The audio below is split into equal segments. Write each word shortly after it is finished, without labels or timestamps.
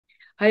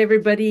Hi,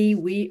 everybody.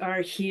 We are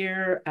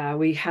here.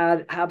 We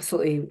had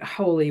absolutely,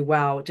 holy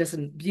wow, just a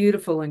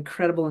beautiful,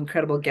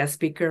 incredible guest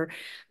speaker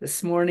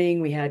this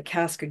morning. We had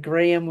Casca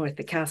Graham with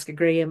the Casca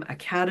Graham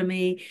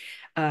Academy.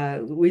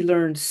 We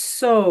learned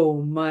so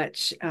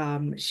much.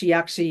 She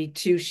actually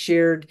too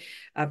shared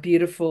a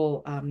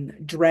beautiful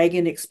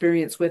dragon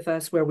experience with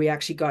us, where we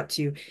actually got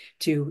to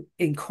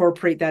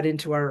incorporate that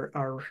into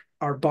our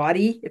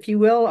body, if you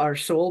will, our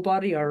soul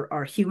body,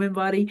 our human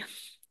body,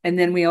 and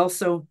then we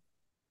also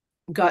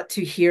got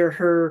to hear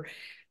her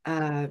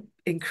uh,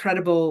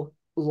 incredible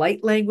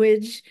light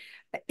language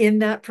in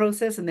that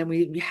process. And then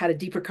we had a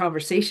deeper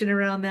conversation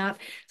around that.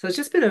 So it's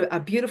just been a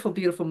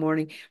beautiful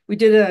morning. We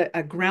did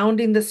a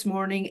grounding this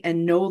morning,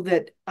 and know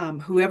that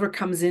whoever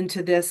comes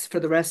into this for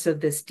the rest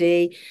of this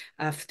day,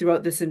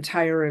 throughout this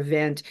entire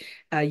event,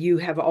 you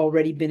have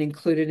already been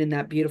included in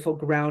that beautiful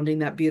grounding,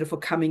 that beautiful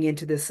coming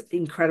into this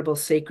incredible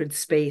sacred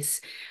space.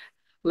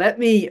 Let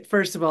me,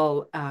 first of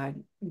all,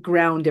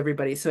 ground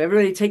everybody. So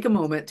everybody take a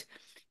moment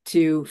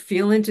to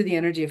feel into the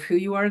energy of who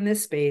you are in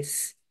this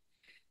space,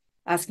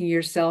 asking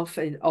yourself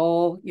and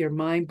all your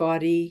mind,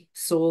 body,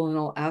 soul, and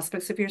all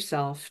aspects of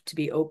yourself to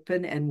be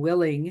open and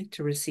willing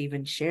to receive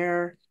and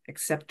share,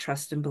 accept,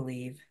 trust, and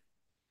believe.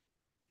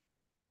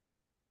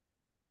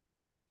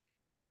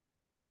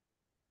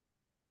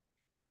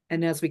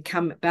 And as we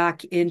come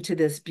back into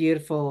this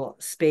beautiful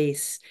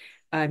space,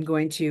 I'm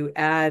going to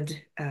add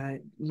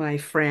my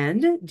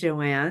friend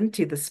Joanne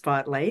to the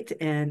spotlight,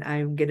 and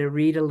I'm going to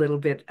read a little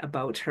bit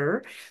about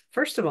her.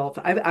 First of all,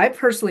 I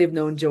personally have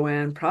known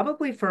Joanne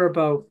probably for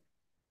about,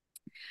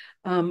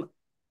 um,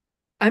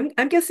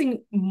 I'm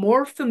guessing,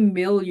 more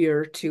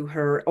familiar to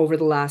her over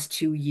the last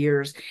 2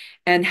 years,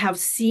 and have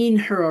seen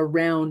her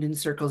around in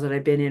circles that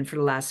I've been in for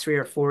the last 3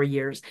 or 4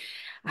 years.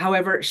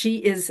 However, she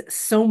is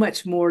so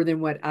much more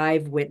than what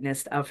I've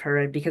witnessed of her.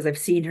 And because I've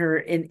seen her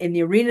in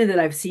the arena that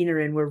I've seen her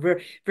in,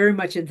 we're very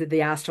much into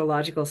the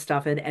astrological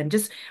stuff. And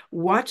just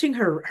watching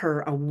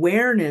her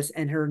awareness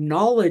and her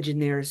knowledge in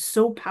there is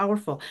so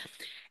powerful.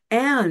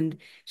 And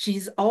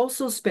she's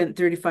also spent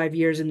 35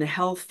 years in the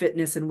health,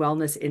 fitness, and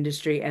wellness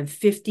industry, and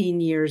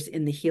 15 years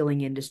in the healing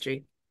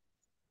industry.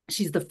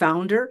 She's the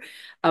founder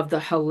of the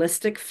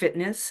Holistic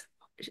Fitness,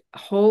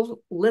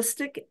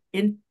 Holistic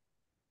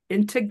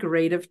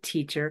Integrative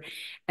teacher,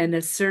 and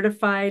a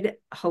certified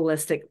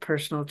holistic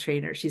personal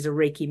trainer. She's a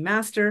Reiki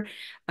master,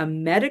 a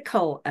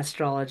medical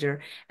astrologer,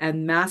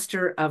 and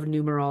master of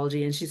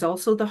numerology. And she's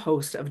also the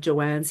host of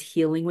Joanne's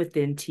Healing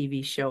Within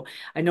TV show.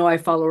 I know I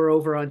follow her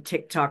over on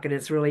TikTok, and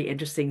it's really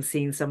interesting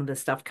seeing some of the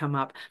stuff come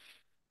up.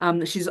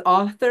 She's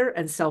author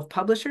and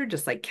self-publisher,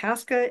 just like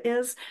Casca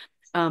is.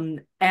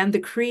 And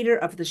the creator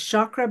of the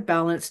Chakra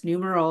Balance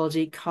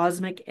Numerology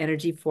Cosmic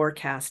Energy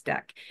Forecast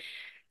deck.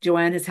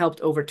 Joanne has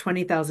helped over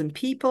 20,000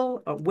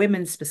 people,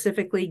 women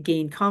specifically,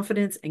 gain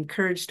confidence and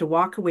courage to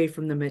walk away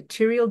from the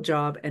material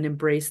job and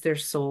embrace their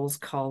soul's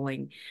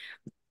calling.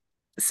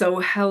 So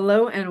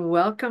hello and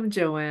welcome,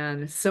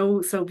 Joanne.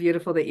 So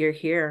beautiful that you're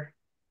here.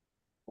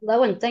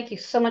 Hello, and thank you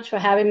so much for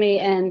having me.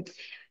 And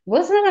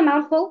wasn't it a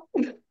mouthful?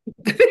 It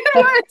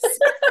was.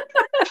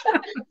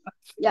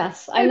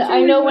 Yes, It I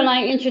really know when was.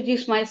 I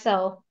introduce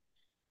myself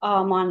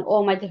on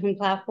all my different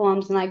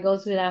platforms and I go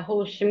through that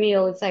whole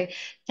spiel, it's like,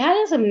 that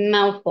is a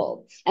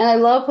mouthful. And I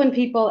love when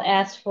people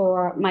ask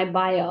for my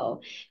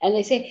bio and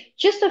they say,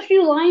 just a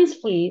few lines,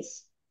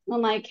 please.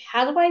 I'm like,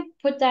 how do I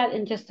put that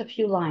in just a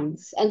few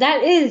lines? And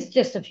that is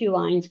just a few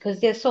lines because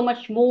there's so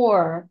much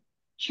more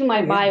to my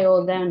Oh yeah.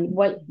 bio than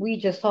what we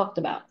just talked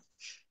about.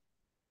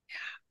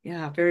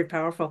 Yeah, very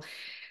powerful.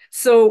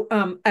 So,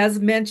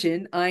 as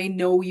mentioned, I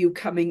know you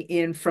coming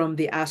in from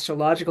the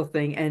astrological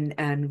thing,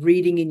 and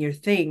reading in your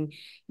thing,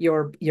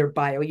 your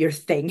bio, your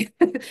thing,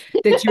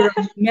 that you're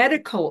a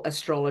medical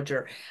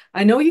astrologer.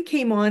 I know you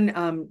came on,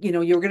 you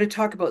were going to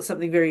talk about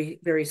something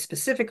very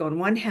specific on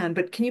one hand,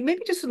 but can you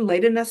maybe just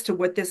enlighten us to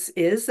what this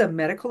is, a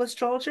medical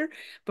astrologer,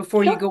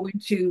 before you Sure. go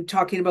into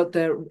talking about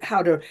the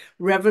how to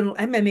reven,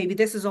 and maybe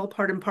this is all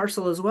part and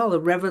parcel as well,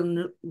 the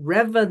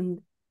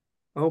reven,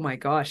 oh my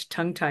gosh,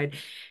 tongue tied.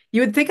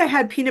 You would think I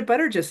had peanut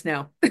butter just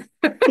now.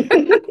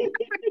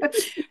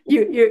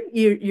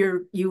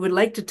 You would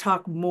like to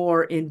talk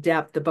more in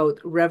depth about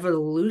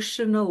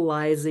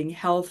revolutionizing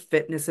health,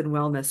 fitness, and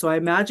wellness. So I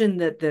imagine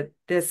that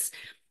this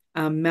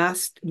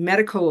mass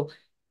medical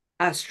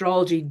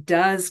astrology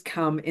does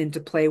come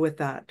into play with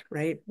that,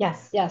 right?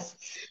 Yes, yes.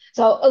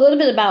 So a little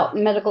bit about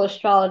medical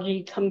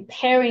astrology,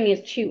 comparing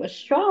it to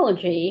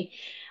astrology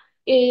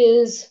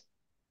is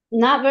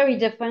not very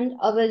different,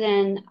 other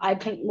than I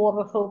put more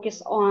of a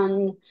focus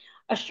on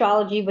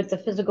astrology with the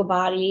physical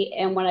body.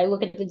 And when I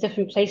look at the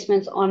different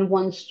placements on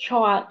one's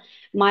chart,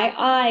 my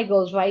eye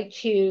goes right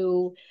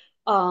to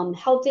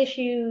health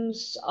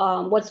issues,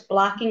 what's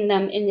blocking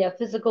them in their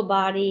physical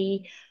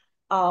body,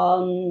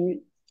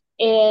 um,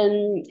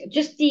 and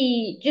just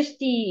the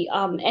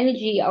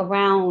energy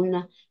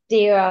around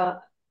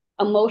their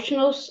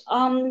emotional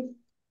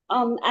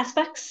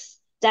aspects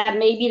that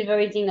may be the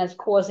very thing that's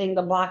causing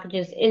the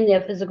blockages in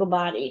their physical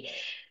body.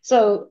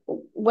 So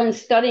when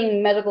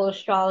studying medical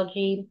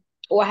astrology,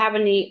 or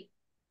having the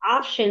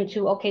option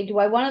to, okay, do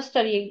I want to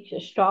study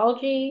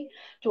astrology?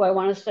 Do I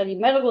want to study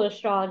medical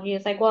astrology?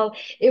 It's like, well,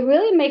 it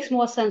really makes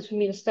more sense for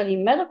me to study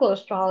medical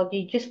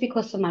astrology just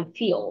because of my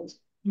field.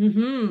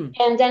 Mm-hmm.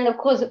 And then, of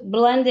course,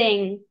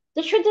 blending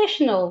the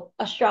traditional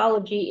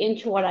astrology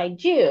into what I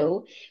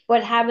do,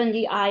 but having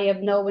the eye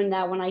of knowing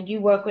that when I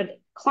do work with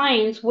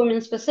clients,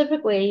 women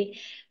specifically,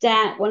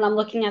 that when I'm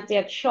looking at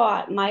their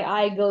chart, my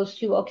eye goes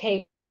to,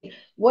 okay,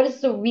 what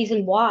is the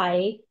reason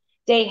why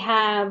they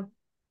have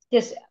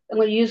this? I'm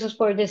going to use this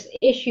for this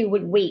issue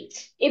with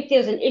weight. If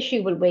there's an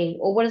issue with weight,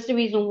 or what is the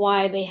reason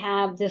why they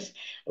have this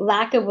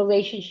lack of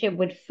relationship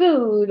with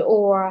food,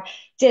 or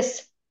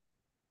this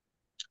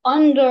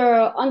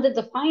under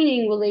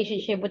defining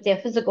relationship with their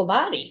physical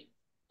body.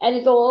 And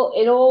it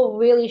all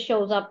really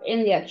shows up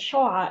in their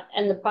chart.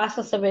 And the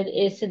process of it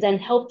is to then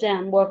help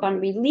them work on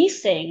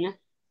releasing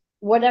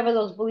whatever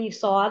those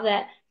beliefs are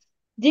that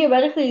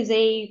theoretically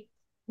they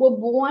were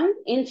born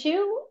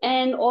into,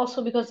 and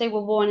also because they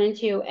were born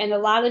into. And a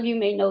lot of you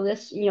may know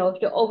this, if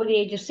you're over the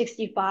age of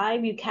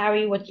 65, you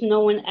carry what's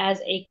known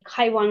as a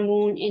Chiron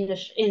moon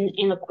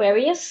in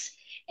Aquarius.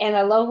 And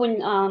I love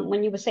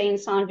when you were saying,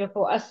 Sandra,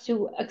 for us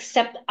to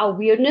accept our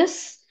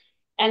weirdness.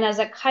 And as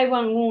a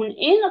Chiron moon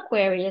in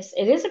Aquarius,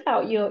 it is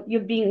about you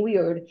being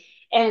weird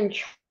and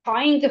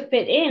trying to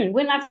fit in.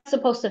 We're not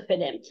supposed to fit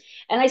in.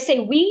 And I say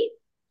we,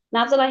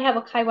 not that I have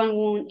a Chiron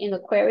moon in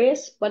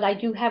Aquarius, but I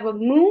do have a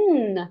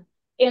moon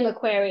in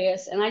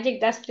Aquarius. And I think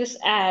that's just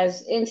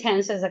as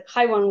intense as a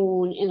Chiron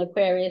moon in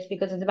Aquarius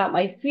because it's about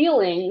my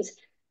feelings.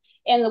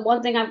 And the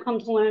one thing I've come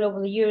to learn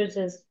over the years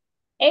is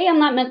A, I'm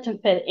not meant to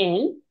fit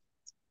in.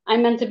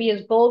 I'm meant to be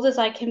as bold as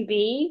I can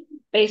be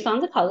based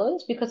on the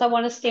colors because I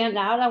want to stand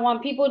out. I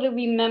want people to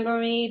remember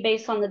me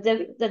based on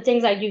the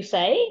things I do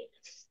say.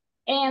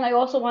 And I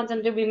also want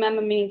them to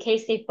remember me in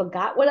case they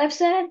forgot what I've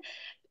said.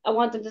 I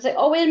want them to say,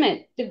 oh, wait a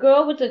minute, the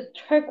girl with the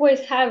turquoise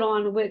hat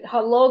on with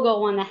her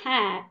logo on the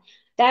hat,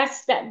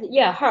 that's that,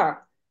 yeah, her.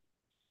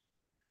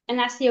 And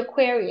that's the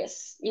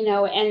Aquarius,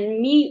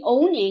 and me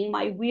owning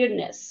my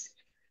weirdness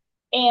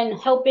and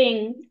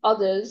helping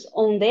others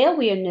own their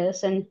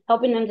weirdness and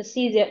helping them to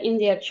see that in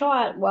their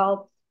chart,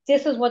 well,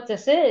 this is what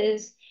this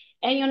is,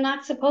 and you're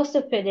not supposed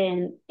to fit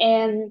in.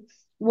 And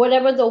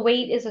whatever the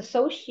weight is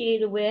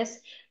associated with,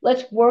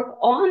 let's work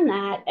on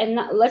that and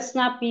let's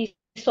not be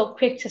so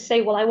quick to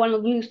say, well, I want to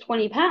lose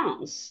 20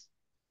 pounds,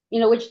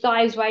 which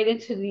dives right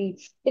into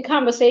the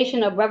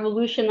conversation of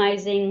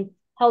revolutionizing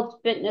health,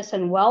 fitness,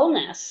 and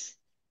wellness.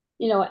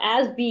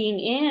 As being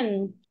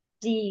in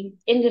the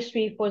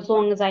industry for as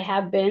long as I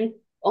have been,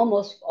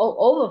 almost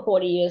over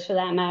 40 years for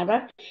that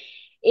matter.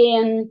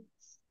 And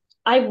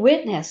I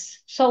witnessed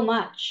so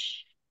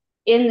much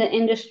in the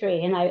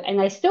industry, and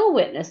I still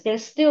witness.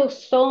 There's still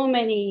so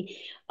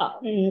many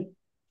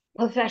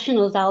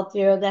professionals out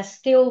there that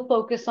still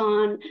focus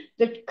on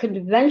the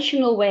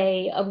conventional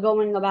way of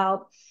going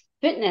about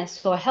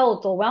fitness or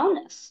health or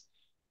wellness.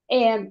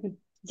 And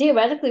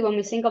theoretically, when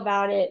we think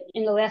about it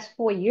in the last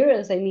 4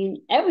 years, I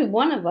mean, every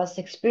one of us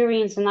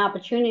experienced an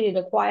opportunity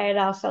to quiet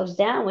ourselves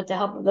down with the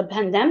help of the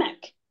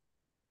pandemic.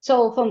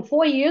 So from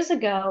 4 years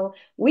ago,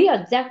 we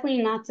are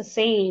definitely not the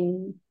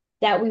same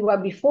that we were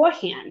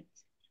beforehand.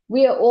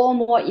 We are all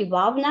more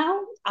evolved now.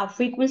 Our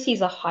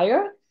frequencies are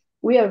higher.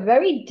 We are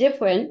very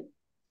different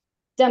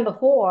than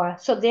before.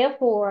 So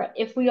therefore,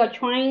 if we are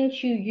trying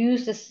to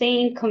use the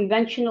same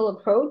conventional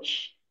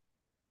approach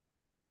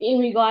in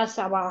regards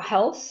to our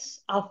health,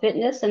 our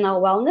fitness, and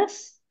our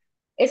wellness,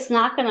 it's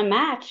not going to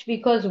match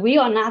because we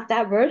are not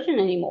that version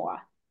anymore.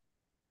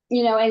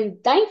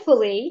 And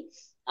thankfully,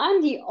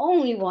 I'm the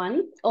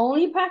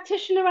only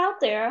practitioner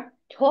out there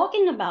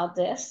talking about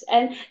this.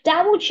 And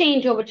that will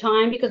change over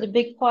time because a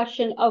big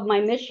portion of my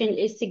mission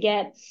is to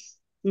get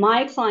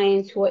my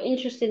clients who are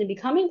interested in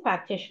becoming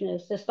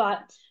practitioners to start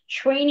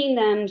training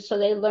them so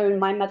they learn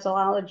my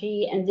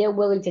methodology and they're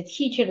willing to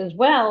teach it as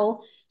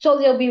well. So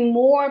there'll be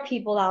more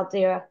people out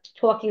there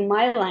talking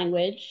my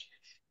language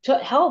to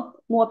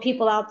help more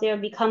people out there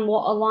become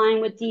more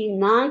aligned with the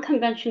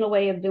non-conventional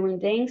way of doing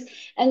things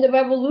and the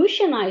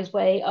revolutionized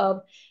way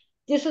of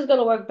this is going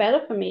to work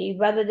better for me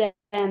rather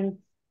than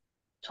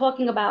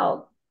talking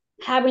about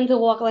having to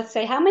walk. Let's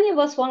say, how many of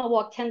us want to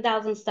walk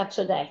 10,000 steps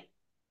a day?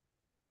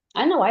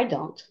 I know I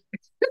don't.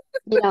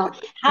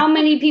 How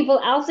many people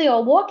out there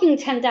are walking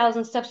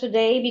 10,000 steps a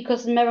day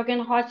because the American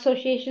Heart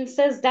Association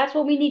says that's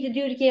what we need to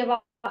do to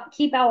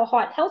keep our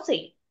heart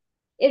healthy.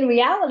 In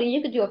reality,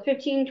 you could do a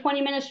 15,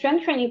 20-minute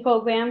strength training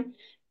program,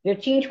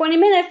 15, 20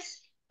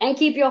 minutes, and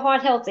keep your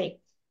heart healthy.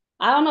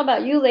 I don't know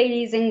about you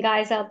ladies and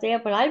guys out there,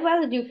 but I'd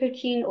rather do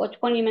 15 or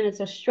 20 minutes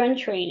of strength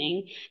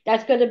training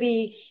that's going to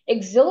be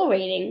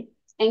exhilarating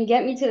and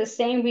get me to the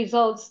same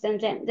results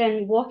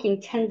than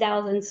walking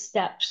 10,000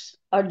 steps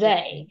a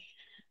day.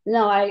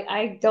 No,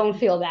 I don't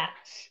feel that.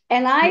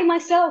 And I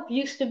myself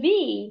used to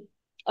be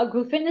a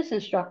group fitness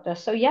instructor.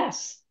 So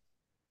yes,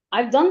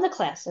 I've done the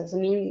classes. I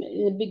mean,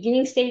 in the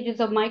beginning stages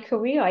of my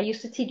career, I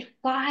used to teach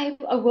 5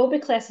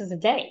 aerobic classes a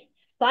day,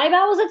 5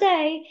 hours a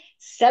day,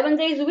 7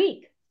 days a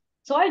week.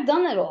 So I've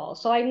done it all.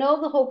 So I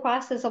know the whole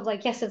process of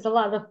like, yes, it's a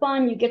lot of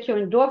fun. You get your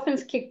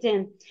endorphins kicked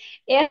in.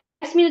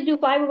 Ask me to do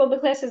 5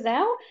 aerobic classes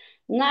now,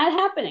 not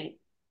happening.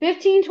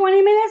 15,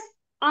 20 minutes,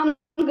 I'm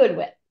good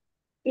with.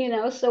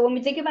 So when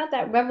we think about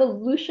that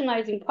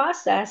revolutionizing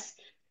process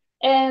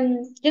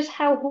and just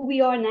how who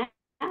we are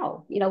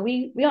now,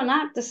 we are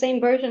not the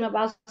same version of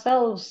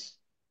ourselves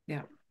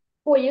Yeah.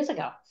 4 years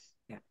ago.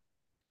 Yeah.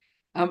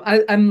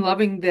 I'm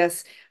loving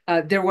this.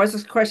 There was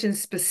a question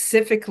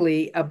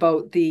specifically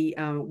about the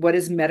what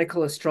is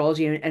medical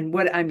astrology, and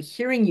what I'm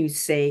hearing you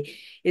say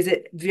is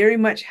it very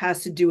much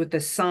has to do with the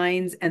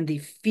signs and the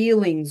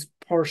feelings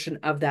portion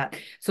of that.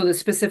 So the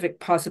specific,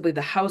 possibly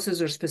the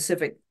houses or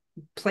specific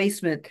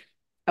placement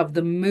of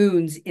the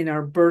moons in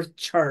our birth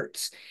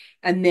charts,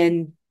 and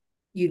then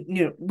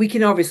we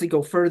can obviously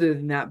go further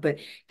than that, but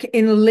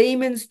in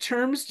layman's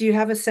terms, do you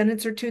have a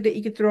sentence or two that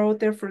you could throw out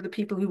there for the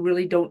people who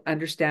really don't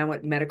understand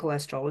what medical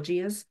astrology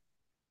is?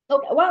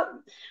 Okay, well,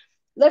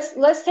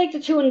 let's take the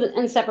two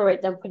and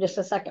separate them for just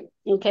a second,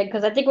 okay?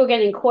 Because I think we're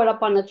getting caught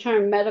up on the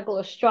term medical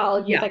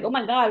astrology. It's Yeah. like, oh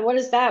my God, what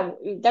is that?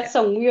 Yeah. That's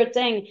some weird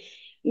thing.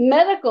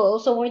 Medical.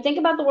 So when we think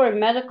about the word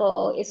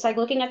medical, it's like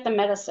looking at the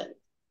medicine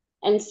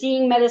and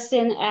seeing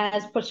medicine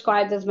as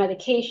prescribed as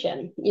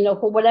medication,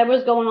 for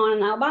whatever's going on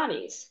in our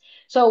bodies.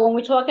 So when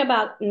we talk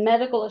about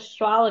medical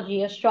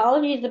astrology,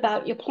 astrology is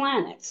about your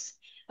planets,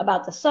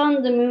 about the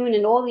sun, the moon,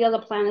 and all the other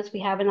planets we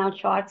have in our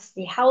charts,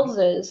 the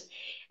houses.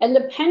 And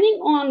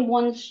depending on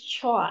one's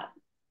chart,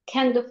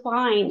 can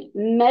define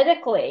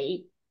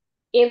medically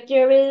if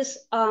there is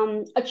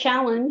a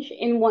challenge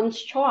in one's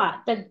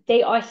chart that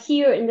they are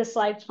here in this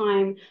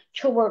lifetime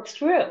to work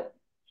through.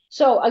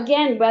 So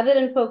again, rather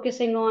than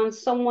focusing on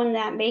someone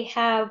that may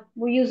have,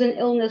 we use an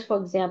illness, for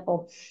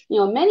example,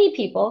 many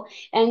people,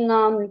 and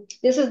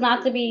this is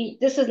not to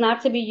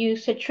be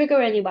used to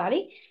trigger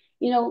anybody.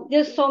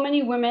 There's so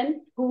many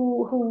women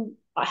who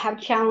have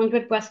challenge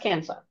with breast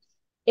cancer.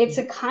 It's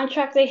a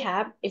contract they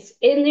have. It's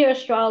in their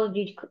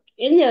astrology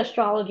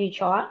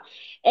chart,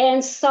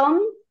 and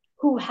some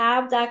who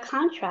have that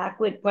contract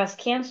with breast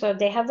cancer,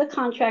 they have the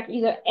contract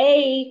either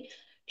A,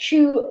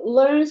 to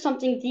learn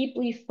something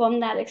deeply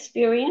from that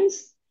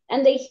experience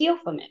and they heal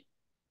from it.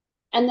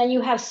 And then you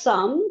have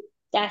some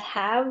that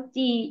have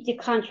the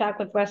contract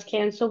with breast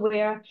cancer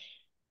where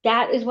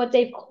that is what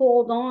they've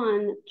called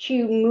on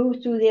to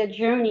move through their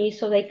journey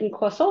so they can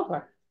cross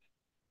over.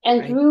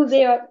 And Right. through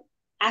their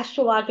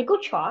astrological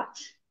chart,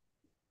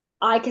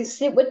 I can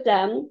sit with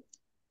them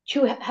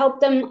to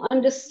help them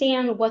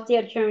understand what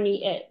their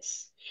journey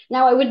is.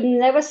 Now, I would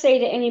never say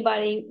to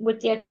anybody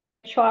with their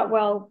chart,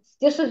 well,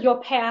 this is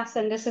your past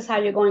and this is how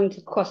you're going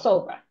to cross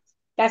over.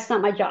 That's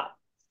not my job.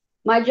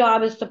 My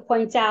job is to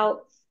point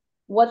out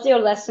what their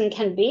lesson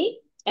can be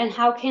and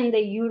how can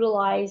they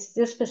utilize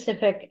this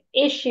specific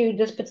issue,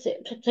 this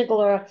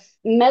particular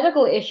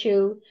medical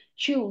issue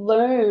to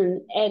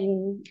learn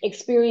and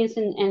experience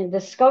and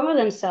discover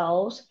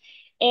themselves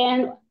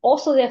and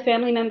also their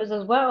family members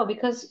as well,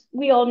 because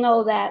we all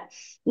know that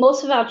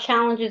most of our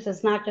challenges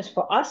is not just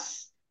for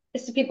us,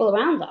 it's the people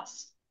around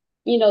us,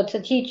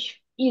 to teach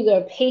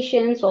either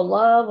patience or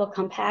love or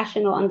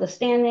compassion or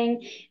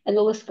understanding, and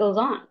the list goes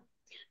on.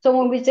 So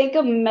when we think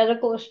of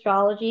medical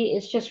astrology,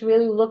 it's just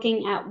really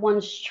looking at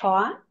one's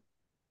chart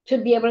to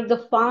be able to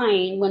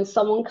define when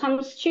someone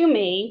comes to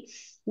me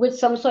with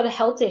some sort of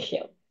health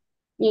issue.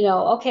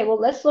 Okay, well,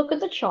 let's look at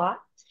the chart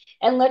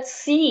and let's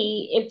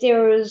see if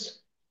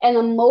there's an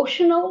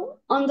emotional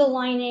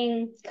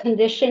underlying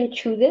condition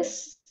to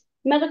this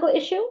medical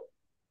issue.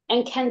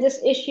 And can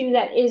this issue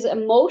that is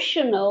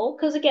emotional,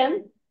 because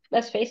again,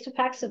 let's face the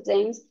facts of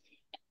things,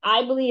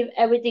 I believe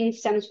everything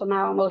stems from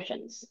our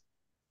emotions.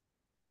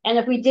 And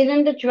if we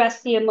didn't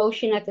address the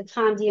emotion at the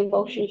time the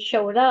emotion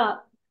showed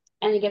up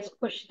and it gets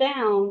pushed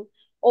down,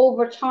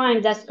 over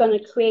time, that's going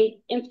to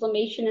create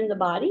inflammation in the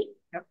body.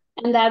 Yep.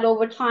 And that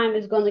over time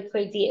is going to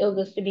create the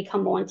illness to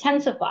become more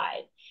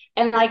intensified.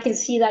 And I can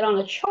see that on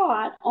a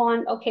chart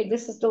on, okay,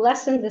 this is the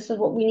lesson, this is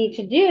what we need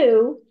to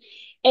do.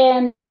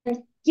 And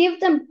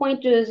give them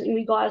pointers in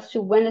regards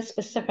to when a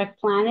specific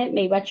planet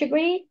may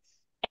retrograde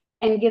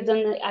and give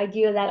them the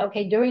idea that,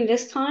 okay, during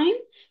this time,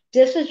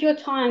 this is your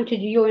time to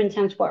do your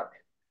intense work.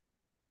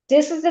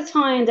 This is the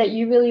time that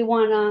you really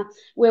wanna,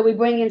 where we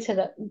bring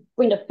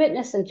the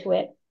fitness into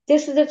it.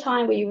 This is the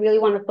time where you really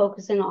want to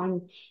focus in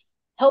on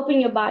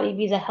helping your body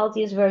be the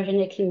healthiest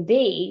version it can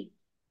be.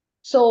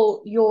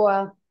 So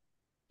your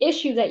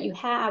issue that you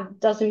have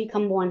doesn't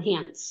become more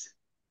enhanced.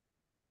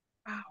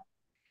 Wow.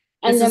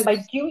 And This then is,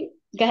 by doing,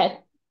 go ahead.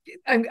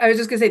 I was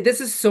just gonna say,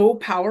 this is so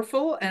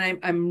powerful, and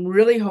I'm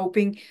really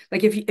hoping,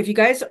 like, if you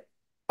guys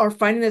are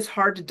finding this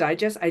hard to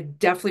digest, I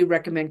definitely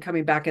recommend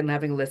coming back and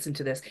having a listen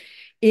to this.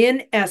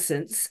 In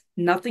essence,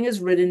 nothing is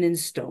written in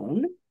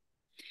stone.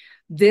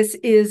 This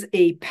is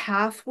a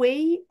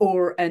pathway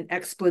or an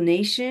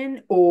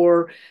explanation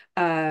or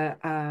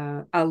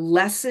a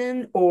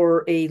lesson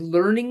or a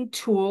learning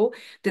tool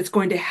that's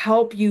going to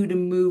help you to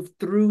move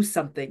through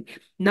something.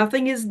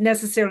 Nothing is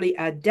necessarily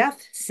a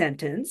death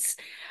sentence,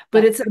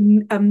 but Yeah. it's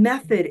a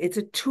method, it's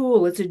a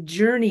tool, it's a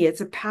journey,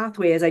 it's a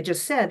pathway, as I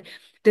just said,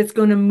 that's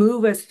going to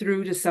move us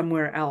through to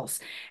somewhere else.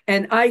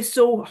 And I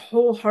so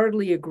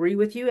wholeheartedly agree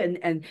with you.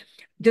 And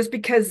just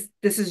because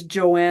this is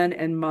Joanne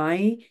and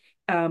my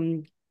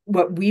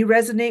what we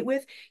resonate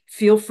with,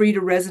 feel free to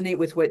resonate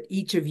with what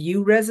each of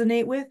you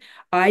resonate with.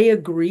 I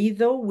agree,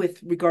 though,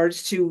 with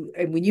regards to,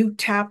 and when you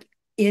tap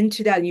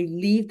into that and you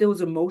leave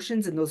those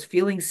emotions and those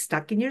feelings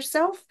stuck in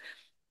yourself,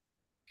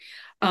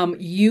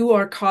 you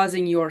are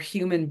causing your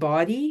human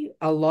body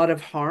a lot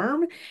of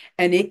harm,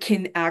 and it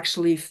can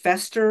actually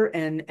fester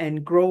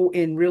and grow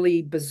in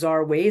really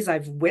bizarre ways.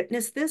 I've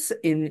witnessed this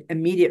in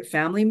immediate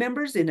family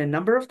members, in a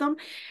number of them.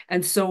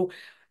 And so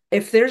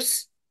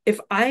if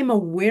I'm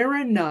aware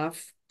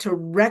enough to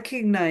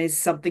recognize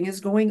something is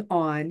going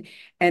on,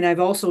 and I've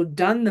also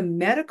done the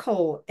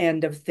medical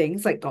end of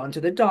things, like gone to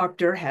the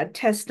doctor, had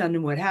tests done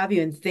and what have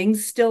you, and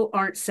things still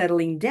aren't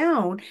settling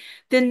down,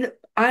 then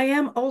I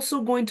am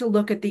also going to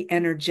look at the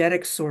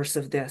energetic source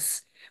of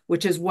this,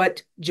 which is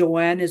what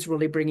Joanne is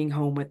really bringing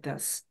home with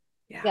this.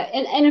 Yeah. Yeah,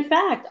 and in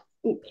fact,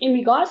 in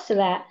regards to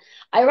that,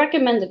 I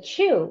recommend the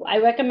two. I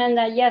recommend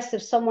that yes,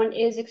 if someone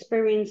is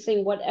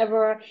experiencing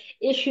whatever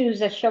issues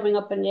that's showing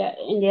up in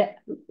their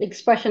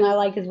expression I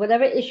like is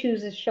whatever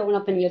issues is showing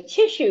up in your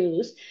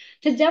tissues,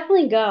 to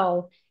definitely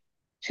go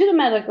to the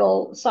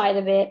medical side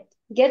of it,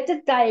 get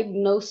the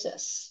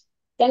diagnosis,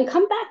 then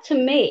come back to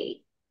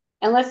me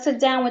and let's sit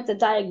down with the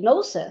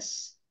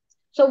diagnosis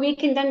so we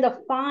can then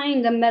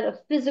define the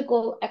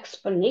metaphysical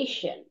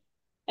explanation.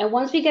 And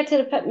once we get to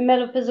the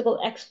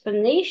metaphysical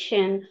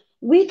explanation,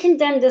 we can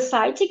then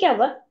decide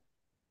together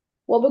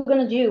what we're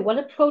going to do. What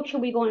approach are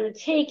we going to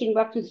take in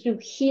reference to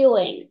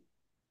healing?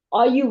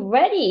 Are you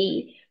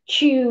ready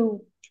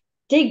to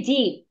dig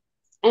deep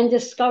and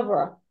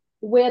discover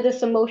where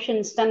this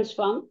emotion stems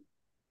from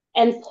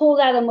and pull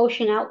that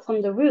emotion out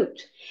from the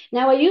root?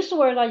 Now, I use the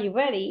word, are you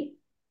ready?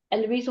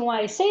 And the reason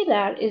why I say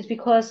that is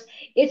because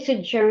it's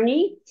a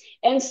journey.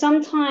 And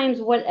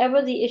sometimes,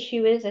 whatever the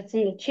issue is that's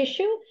in the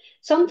tissue,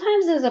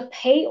 sometimes there's a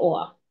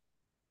payoff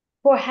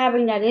for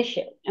having that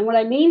issue. And what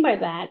I mean by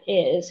that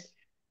is,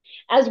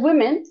 as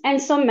women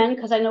and some men,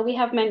 because I know we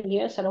have men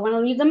here, so I don't want to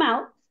leave them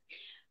out,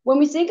 when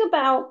we think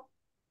about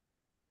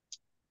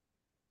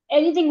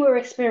anything we're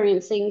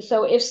experiencing.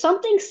 So if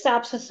something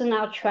stops us in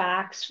our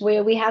tracks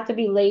where we have to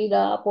be laid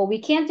up or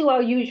we can't do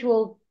our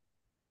usual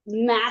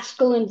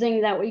masculine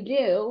thing that we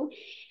do,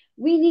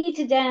 we need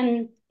to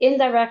then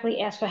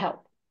indirectly ask for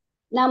help.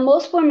 Now,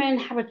 most women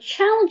have a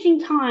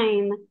challenging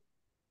time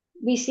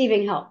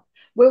receiving help.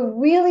 We're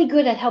really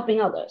good at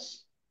helping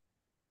others.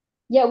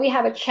 Yet we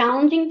have a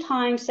challenging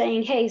time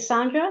saying, hey,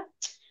 Sandra,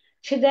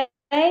 today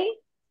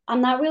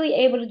I'm not really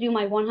able to do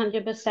my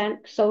 100%.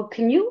 So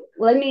can you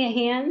lend me a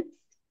hand?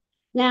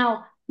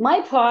 Now,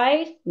 my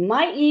pride,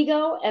 my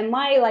ego, and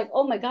my like,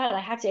 oh my God, I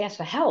had to ask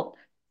for help.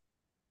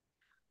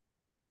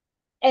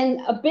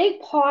 And a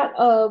big part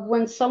of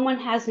when someone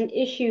has an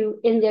issue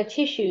in their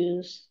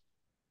tissues,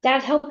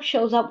 that help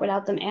shows up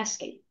without them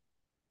asking.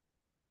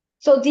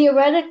 So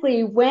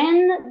theoretically,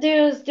 when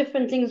there's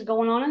different things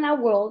going on in our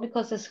world,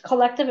 because there's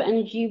collective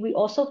energy we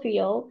also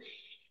feel,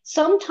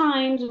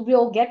 sometimes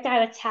we'll get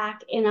that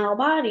attack in our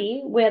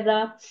body where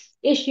the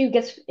issue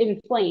gets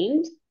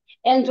inflamed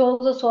and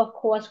throws us off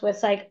course where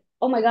it's like,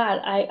 oh my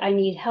God, I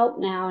need help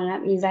now. And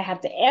that means I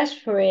have to ask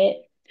for it.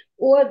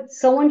 Or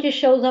someone just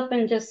shows up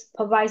and just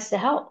provides the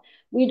help.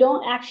 We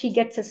don't actually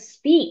get to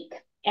speak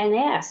and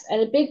ask.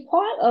 And a big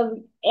part of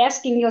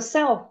asking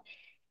yourself,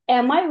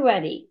 am I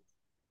ready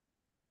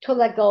to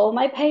let go of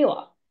my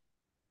payoff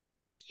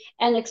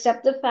and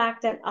accept the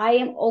fact that I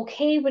am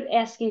okay with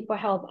asking for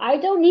help? I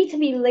don't need to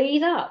be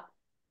laid up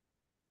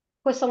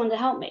for someone to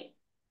help me.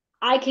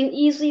 I can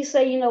easily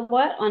say, you know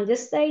what, on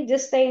this day,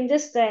 and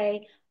this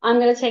day, I'm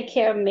going to take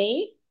care of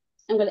me.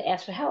 I'm going to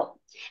ask for help.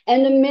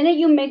 And the minute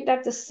you make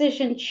that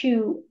decision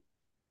to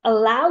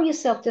allow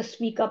yourself to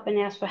speak up and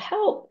ask for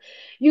help,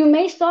 you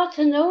may start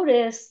to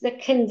notice the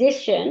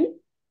condition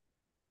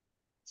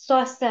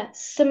starts to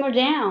simmer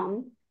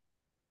down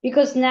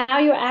because now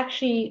you're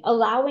actually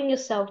allowing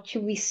yourself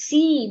to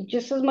receive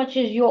just as much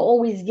as you're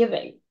always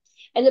giving.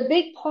 And a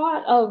big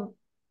part of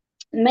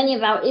many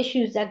of our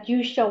issues that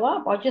do show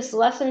up are just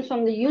lessons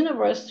from the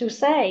universe to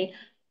say,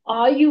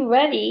 are you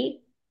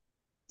ready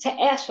to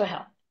ask for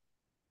help?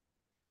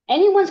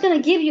 Anyone's going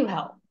to give you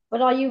help,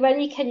 but are you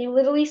ready? Can you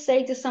literally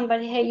say to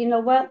somebody, hey, you know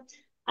what?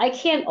 I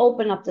can't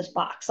open up this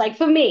box. Like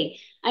for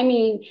me, I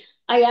mean,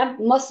 I have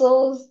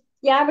muscles.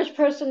 The average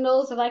person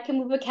knows that I can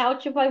move a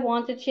couch if I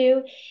wanted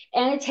to.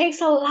 And it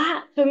takes a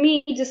lot for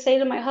me to say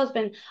to my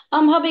husband,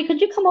 hubby,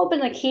 could you come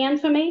open a can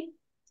for me?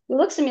 He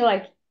looks at me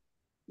like,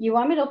 you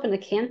want me to open the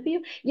can for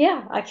you?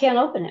 Yeah, I can't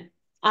open it.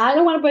 I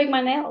don't want to break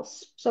my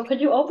nails. So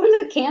could you open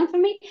the can for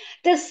me?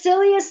 The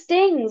silliest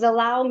things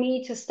allow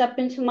me to step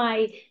into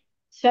my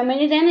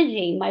feminine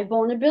energy, my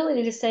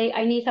vulnerability to say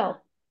I need help.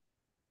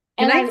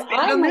 Can And I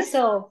expand I on this?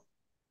 myself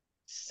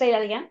say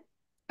that again.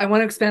 I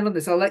want to expand on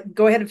this.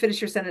 Go ahead and finish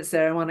your sentence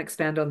there. I want to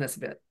expand on this a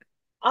bit.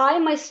 I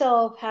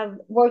myself have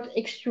worked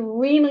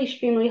extremely,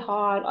 extremely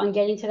hard on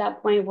getting to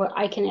that point where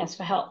I can ask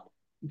for help.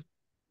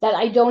 That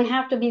I don't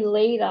have to be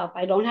laid up.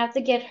 I don't have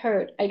to get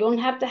hurt. I don't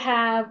have to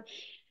have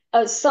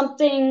a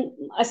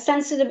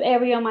sensitive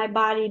area of my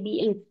body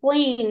be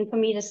inflamed for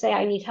me to say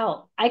I need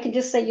help. I can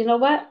just say, you know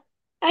what?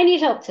 I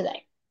need help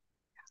today.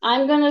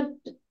 I'm going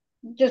to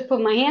just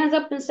put my hands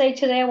up and say,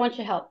 today I want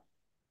your help.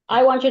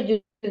 I want you to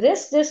do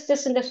this,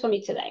 and this for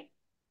me today.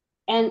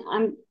 And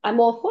I'm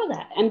all for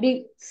that.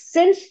 And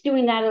since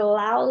doing that, it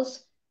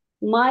allows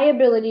my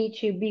ability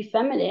to be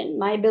feminine,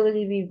 my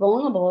ability to be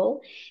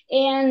vulnerable,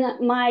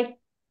 and my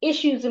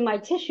issues in my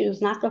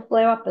tissues not to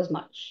flare up as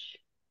much.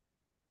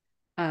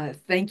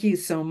 Thank you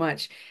so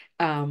much.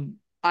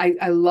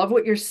 I love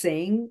what you're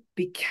saying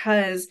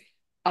because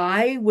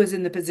I was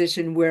in the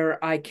position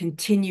where I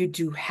continued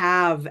to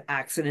have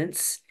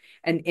accidents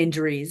and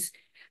injuries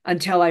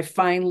until I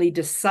finally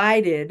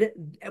decided.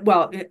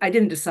 Well, I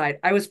didn't decide.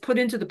 I was put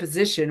into the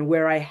position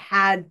where I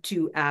had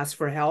to ask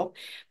for help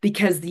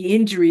because the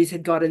injuries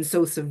had gotten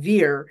so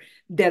severe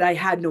that I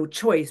had no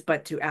choice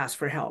but to ask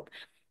for help.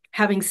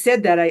 Having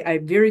said that,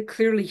 I'm very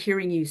clearly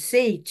hearing you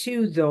say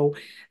too, though,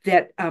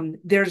 that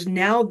there's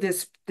now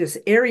this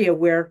area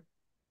where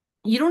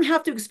you don't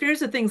have to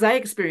experience the things I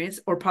experienced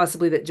or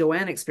possibly that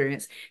Joanne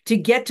experienced to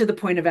get to the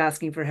point of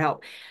asking for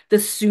help. The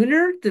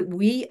sooner that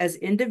we as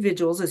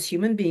individuals, as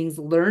human beings,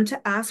 learn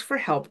to ask for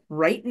help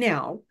right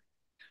now,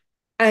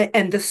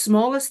 and the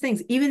smallest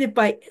things, even if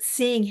by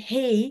saying,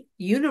 hey,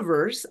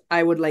 universe,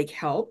 I would like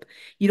help.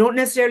 You don't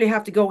necessarily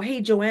have to go,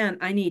 hey, Joanne,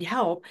 I need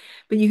help.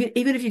 But you can,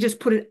 even if you just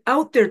put it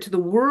out there to the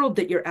world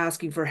that you're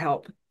asking for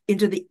help,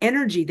 into the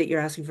energy that you're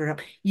asking for help,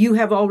 you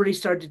have already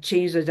started to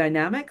change the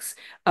dynamics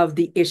of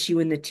the issue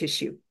in the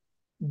tissue.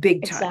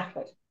 Big time.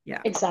 Exactly.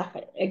 Yeah.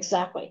 Exactly.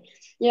 Exactly.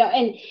 You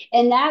know,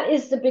 and that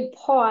is the big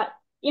part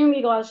in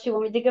regards to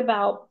when we think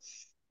about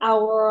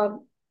our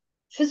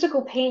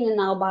physical pain in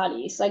our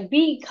bodies, like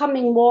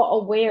becoming more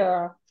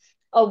aware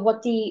of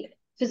what the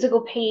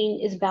physical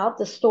pain is about,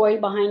 the story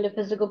behind the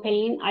physical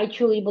pain. I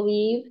truly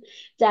believe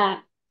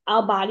that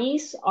our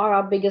bodies are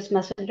our biggest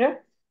messenger.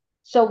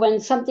 So when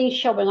something's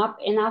showing up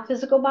in our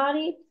physical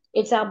body,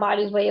 it's our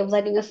body's way of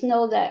letting us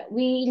know that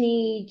we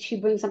need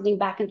to bring something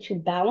back into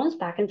balance,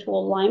 back into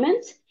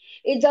alignment.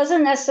 It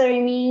doesn't necessarily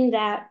mean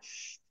that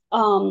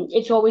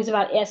it's always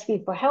about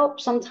asking for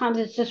help. Sometimes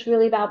it's just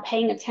really about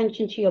paying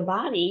attention to your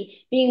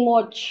body, being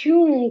more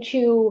tuned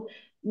to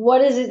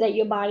what is it that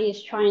your body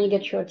is trying to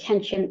get your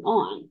attention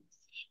on.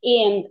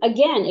 And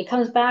again, it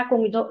comes back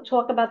when we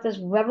talk about this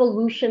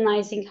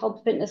revolutionizing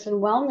health, fitness, and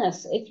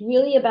wellness. It's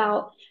really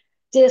about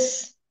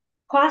this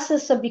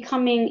process of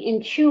becoming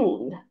in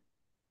tune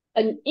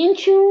and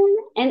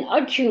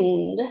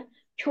attuned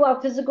to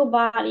our physical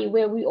body,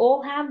 where we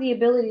all have the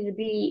ability to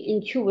be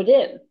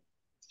intuitive.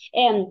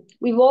 And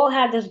we've all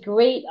had this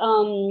great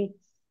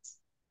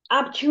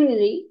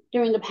opportunity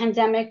during the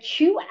pandemic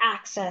to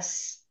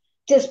access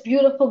this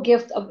beautiful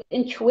gift of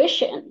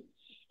intuition.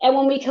 And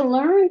when we can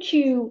learn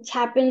to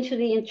tap into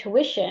the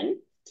intuition,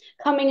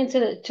 coming into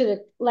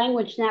the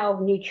language now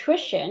of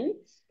nutrition,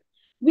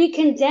 we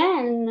can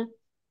then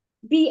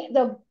be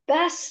the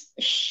best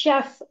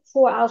chef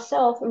for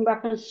ourselves in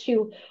reference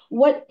to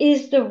what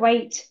is the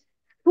right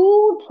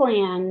food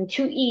plan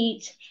to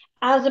eat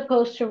as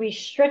opposed to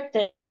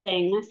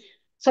restricting,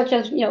 such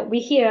as, we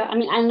hear, I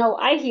mean, I know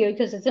I hear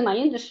because it's in my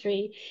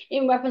industry,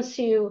 in reference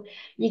to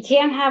you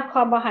can't have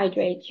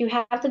carbohydrates, you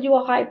have to do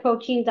a high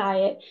protein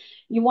diet,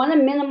 you want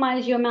to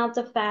minimize your amount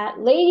of fat.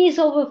 Ladies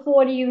over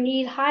 40, you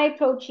need high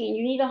protein,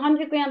 you need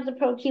 100 grams of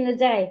protein a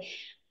day.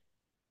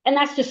 And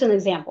that's just an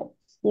example.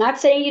 Not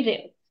saying you do.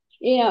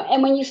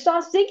 And when you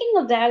start thinking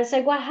of that, it's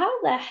like, well,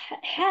 how the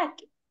heck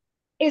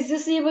is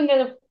this even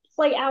going to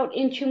play out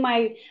into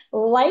my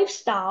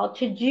lifestyle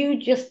to do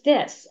just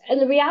this?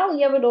 And the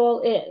reality of it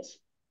all is,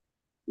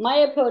 my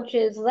approach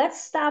is, let's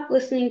stop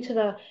listening to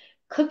the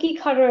cookie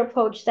cutter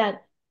approach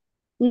that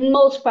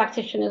most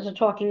practitioners are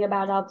talking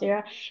about out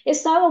there.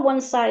 It's not a one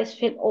size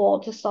fit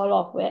all to start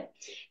off with.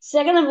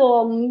 Second of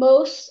all,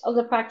 most of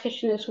the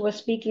practitioners who are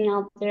speaking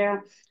out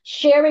there,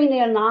 sharing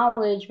their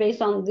knowledge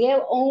based on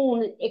their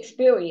own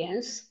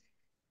experience,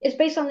 is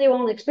based on their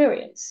own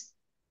experience.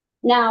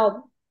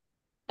 Now,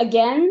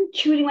 again,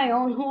 tooting my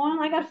own horn,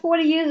 I got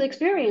 40 years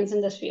experience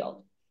in this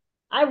field.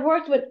 I've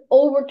worked with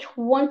over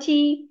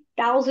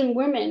 20,000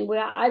 women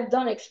where I've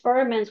done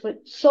experiments with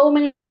so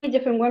many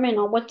different women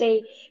on what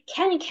they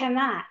can and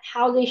cannot,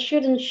 how they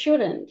should and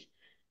shouldn't,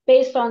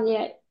 based on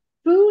their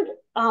food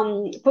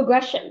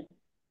progression.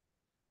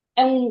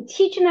 And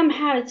teaching them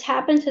how to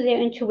tap into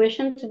their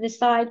intuition to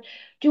decide,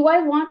 do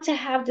I want to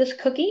have this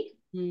cookie?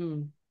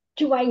 Mm.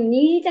 Do I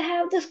need to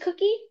have this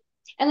cookie?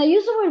 And I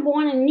use the word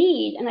want and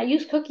need, and I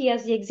use cookie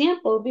as the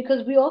example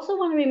because we also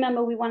want to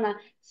remember we want to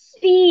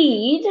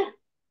feed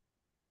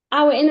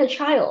our inner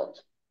child.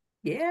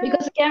 Yeah.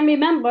 Because again,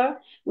 remember,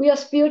 we are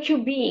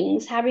spiritual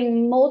beings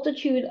having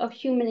multitude of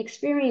human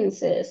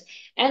experiences,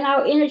 and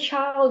our inner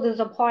child is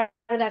a part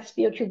of that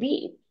spiritual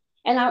being.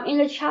 And our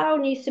inner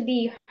child needs to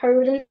be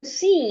heard and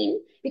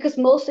seen because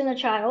most inner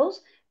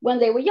childs, when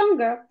they were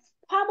younger,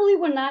 probably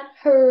were not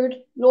heard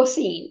nor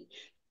seen.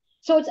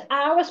 So it's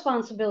our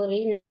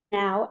responsibility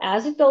now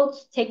as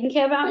adults taking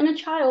care of our inner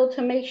child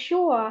to make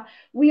sure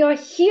we are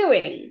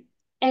hearing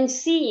and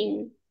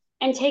seeing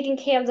and taking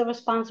care of the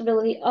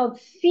responsibility of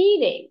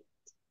feeding.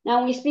 Now,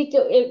 when we speak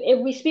to, if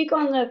we speak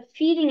on the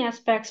feeding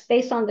aspects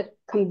based on the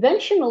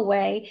conventional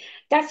way,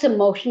 that's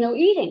emotional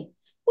eating.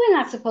 We're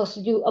not supposed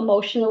to do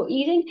emotional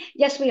eating.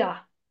 Yes, we are.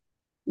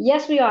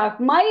 Yes, we are. If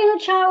my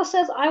inner child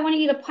says I want to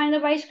eat a pint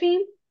of ice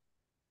cream,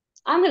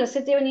 I'm going to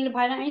sit there and eat a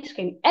pint of ice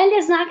cream. And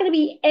there's not going to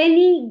be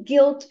any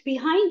guilt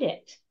behind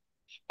it.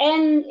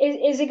 And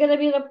is it going to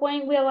be the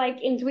point where,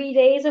 like, in 3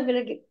 days, I'm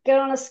going to get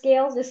on a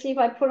scale to see if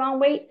I put on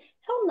weight?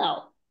 Hell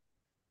no.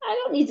 I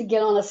don't need to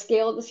get on a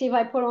scale to see if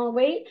I put on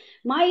weight.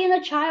 My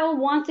inner child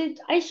wanted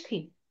ice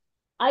cream.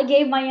 I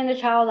gave my inner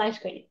child ice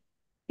cream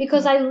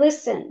because I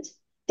listened.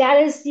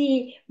 That is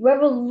the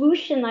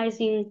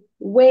revolutionizing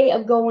way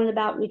of going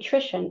about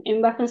nutrition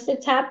in reference to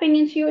tapping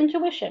into your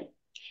intuition,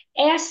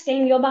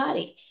 asking your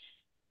body,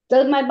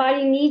 does my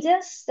body need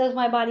this? Does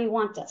my body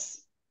want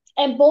this?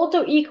 And both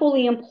are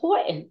equally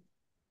important.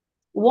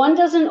 One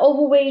doesn't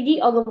overweigh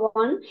the other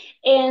one.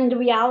 And the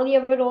reality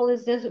of it all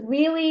is there's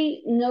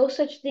really no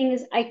such thing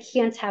as I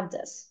can't have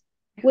this,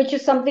 which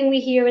is something we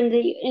hear in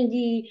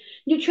the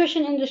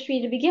nutrition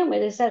industry to begin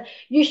with, is that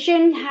you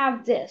shouldn't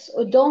have this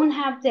or don't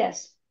have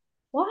this.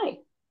 Why?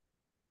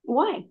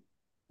 Why?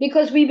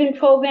 Because we've been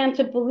programmed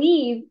to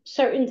believe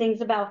certain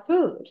things about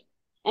food.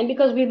 And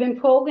because we've been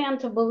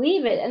programmed to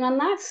believe it. And I'm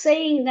not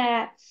saying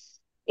that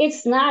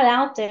it's not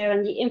out there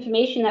and the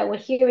information that we're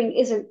hearing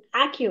isn't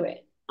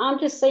accurate. I'm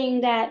just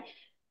saying that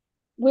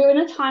we're in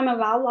a time of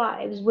our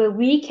lives where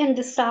we can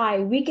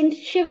decide, we can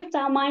shift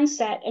our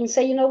mindset and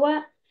say, you know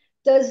what?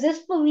 Does this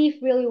belief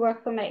really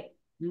work for me?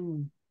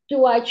 Mm.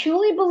 Do I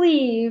truly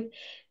believe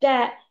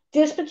that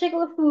this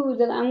particular food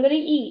that I'm going to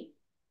eat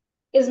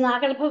is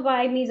not going to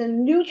provide me the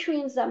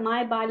nutrients that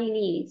my body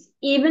needs,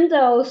 even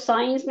though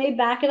science may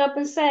back it up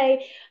and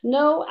say,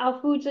 no,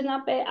 our foods are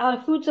not bad,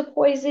 our foods are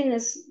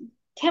poisonous,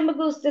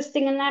 chemicals, this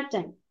thing and that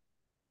thing.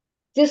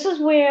 This is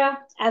where,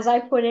 as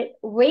I put it,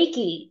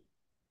 Reiki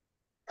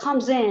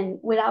comes in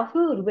with our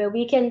food, where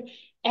we can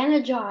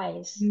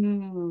energize the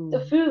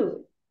Mm.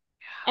 food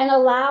and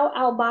allow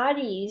our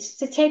bodies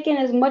to take in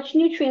as much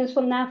nutrients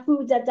from that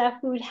food that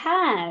that food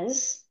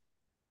has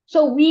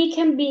so we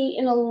can be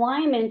in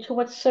alignment to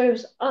what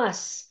serves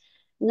us,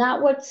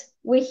 not what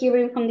we're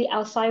hearing from the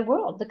outside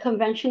world, the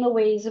conventional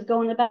ways of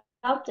going about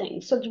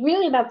things. So it's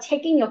really about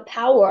taking your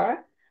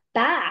power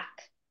back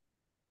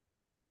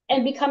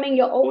and becoming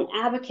your own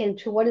advocate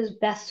to what is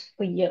best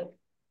for you.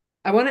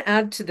 I want to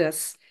add to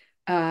this.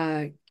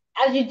 Uh,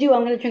 As you do,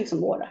 I'm going to drink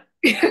some water.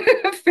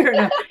 Fair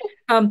enough.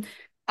 Um,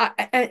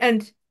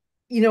 and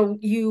you know,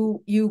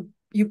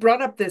 you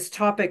brought up this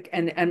topic,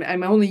 and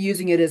I'm only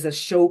using it as a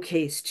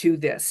showcase to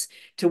this,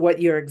 to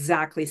what you're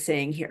exactly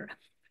saying here,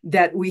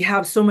 that we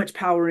have so much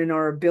power in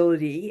our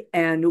ability,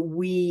 and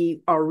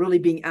we are really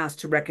being asked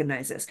to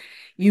recognize this.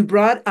 You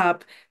brought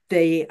up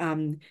the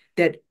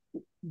that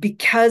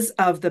because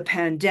of the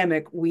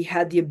pandemic, we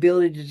had the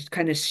ability to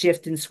kind of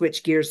shift and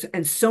switch gears.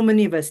 And so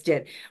many of us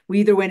did.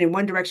 We either went in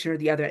one direction or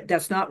the other.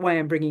 That's not why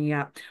I'm bringing it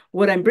up.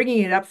 What I'm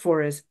bringing it up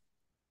for is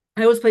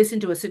I was placed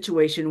into a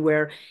situation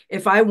where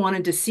if I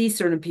wanted to see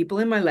certain people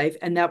in my life,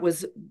 and that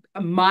was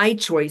my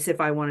choice, if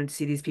I wanted to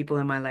see these people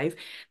in my life,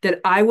 that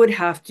I would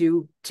have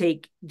to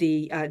take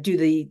do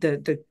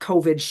the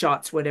COVID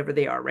shots, whatever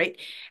they are, right?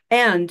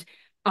 And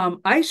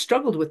I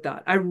struggled with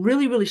that. I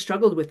really, really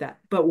struggled with that.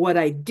 But what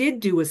I did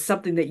do was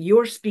something that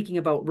you're speaking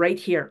about right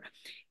here.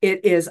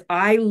 It is,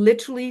 I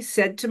literally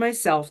said to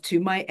myself, to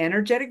my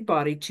energetic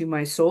body, to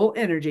my soul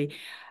energy,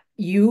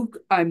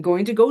 I'm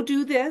going to go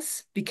do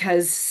this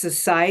because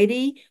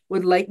society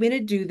would like me to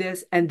do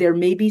this, and there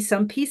may be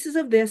some pieces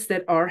of this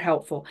that are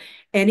helpful.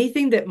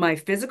 Anything that my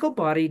physical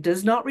body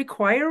does not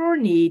require or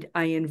need,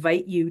 I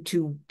invite you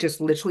to just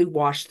literally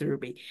wash through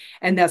me.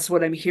 And that's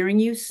what I'm hearing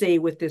you say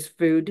with this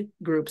food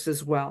groups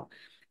as well.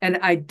 And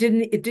it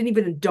didn't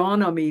even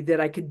dawn on me that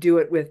I could do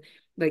it with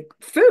like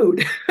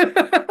food.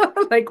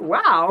 Like,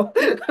 wow.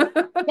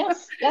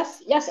 Yes,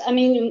 yes, yes. I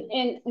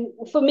mean,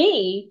 and for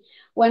me,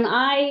 when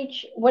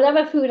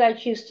whatever food I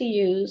choose to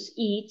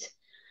eat,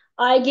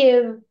 I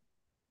give,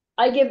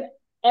 I give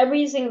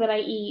everything that I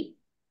eat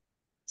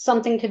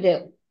something to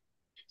do.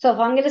 So if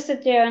I'm going to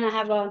sit there and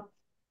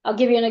I'll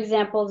give you an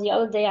example. The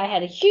other day I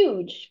had a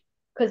huge,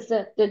 because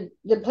the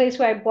place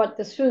where I bought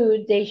this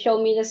food, they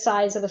showed me the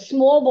size of a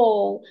small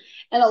bowl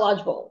and a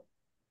large bowl.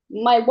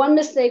 My one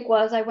mistake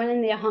was I went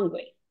in there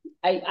hungry.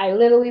 I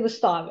literally was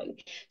starving.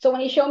 So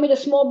when he showed me the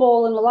small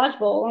bowl and the large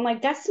bowl, I'm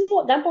like, that's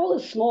small. That bowl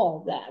is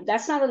small.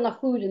 That's not enough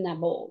food in that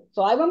bowl.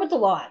 So I went with the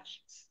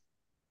large.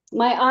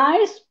 My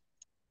eyes,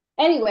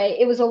 anyway,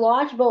 it was a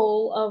large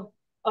bowl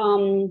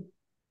of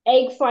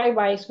egg fried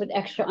rice with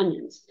extra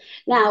onions.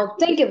 Now,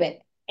 think of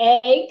it,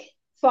 egg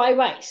fried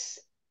rice.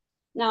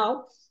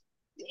 Now,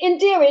 in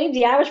theory,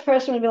 the average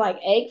person would be like,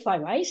 egg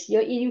fried rice?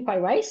 You're eating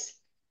fried rice?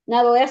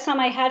 Now, the last time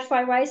I had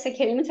fried rice, I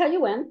can't even tell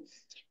you when,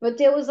 but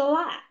there was a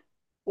lot.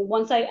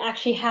 Once I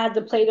actually had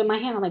the plate in my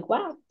hand, I'm like,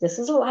 wow, this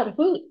is a lot of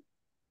food.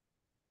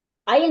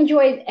 I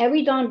enjoyed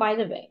every darn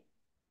bite of it.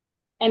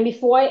 And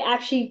before I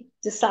actually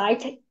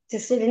decide to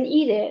sit and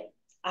eat it,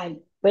 I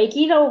break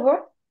it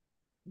over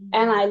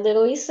and Mm. I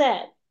literally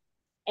said,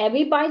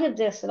 every bite of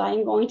this that I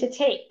am going to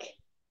take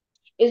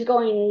is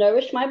going to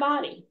nourish my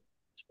body.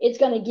 It's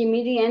going to give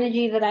me the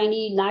energy that I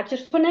need, not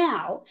just for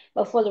now,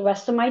 but for the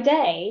rest of my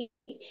day,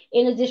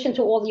 in addition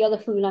to all the other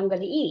food I'm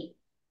going to eat.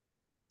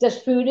 This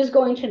food is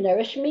going to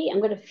nourish me. I'm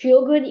going to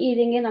feel good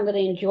eating it. I'm going to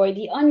enjoy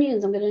the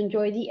onions. I'm going to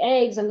enjoy the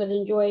eggs. I'm going to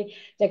enjoy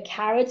the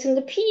carrots and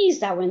the peas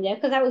that were in there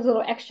because that was a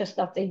little extra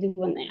stuff they do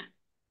in there.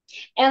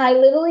 And I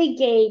literally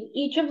gave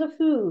each of the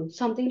food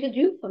something to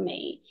do for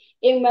me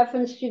in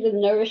reference to the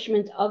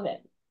nourishment of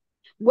it.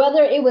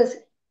 Whether it was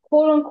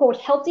quote unquote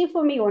healthy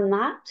for me or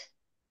not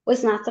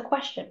was not the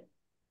question.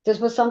 This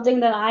was something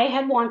that I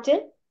had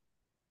wanted,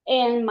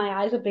 and my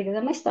eyes were bigger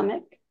than my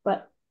stomach,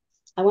 but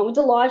I went with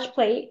the large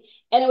plate,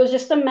 and it was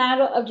just a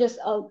matter of just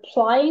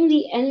applying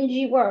the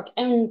energy work.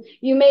 And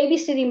you may be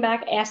sitting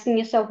back asking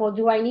yourself, well,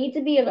 do I need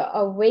to be a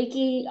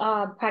Reiki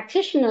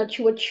practitioner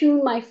to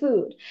attune my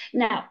food?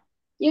 No,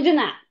 you do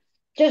not.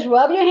 Just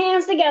rub your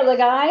hands together,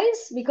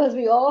 guys, because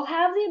we all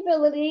have the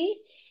ability,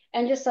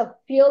 and just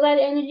feel that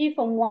energy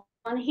from one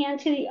hand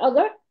to the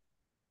other,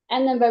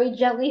 and then very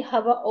gently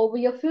hover over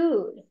your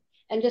food.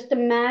 And just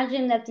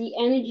imagine that the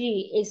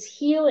energy is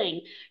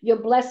healing. You're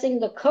blessing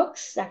the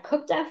cooks that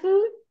cook that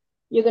food.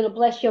 You're going to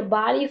bless your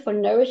body for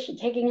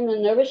taking in the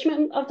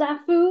nourishment of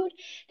that food,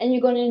 and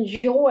you're going to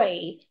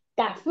enjoy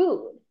that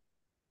food.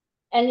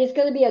 And it's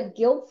going to be a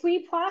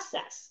guilt-free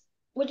process,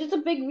 which is a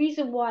big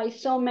reason why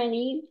so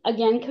many,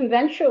 again,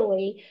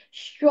 conventionally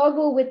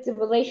struggle with the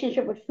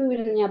relationship with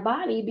food in their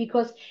body,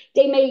 because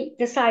they may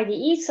decide to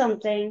eat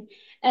something,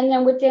 and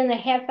then within a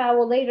half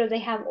hour later, they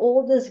have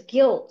all this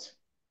guilt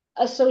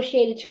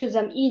associated to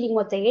them eating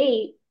what they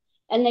ate,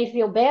 and they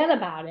feel bad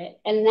about it.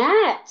 And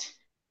that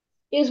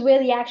is where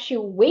the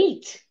actual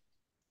weight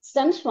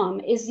stems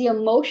from, is the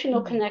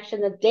emotional Mm.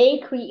 connection that they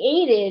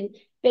created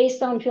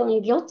based on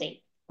feeling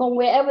guilty, from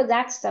wherever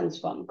that stems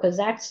from, because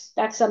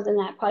that's something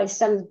that probably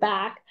stems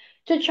back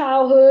to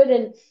childhood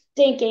and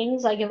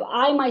thinkings. Like if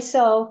I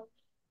myself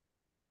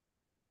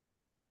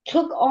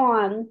took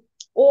on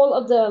all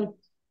of the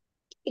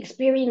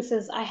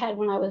experiences I had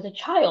when I was a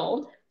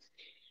child,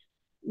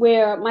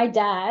 where my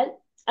dad,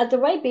 at the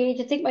ripe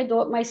age, I think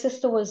my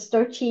sister was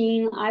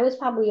 13, I was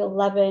probably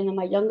 11, and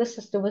my younger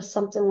sister was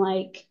something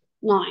like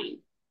 9.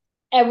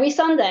 Every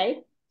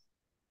Sunday,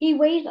 he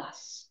weighed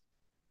us.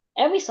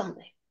 Every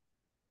Sunday.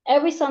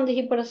 Every Sunday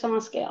he put us on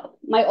a scale.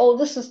 My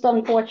oldest sister,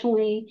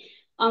 unfortunately,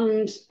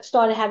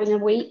 started having a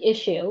weight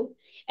issue,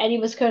 and he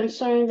was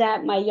concerned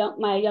that my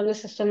younger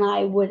sister and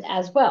I would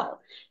as well.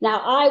 Now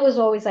I was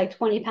always like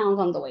 20 pounds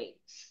underweight.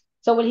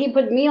 So when he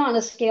put me on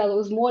a scale, it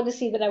was more to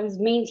see that I was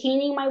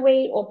maintaining my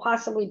weight or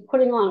possibly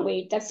putting on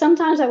weight. That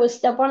sometimes I would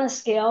step on a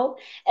scale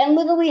and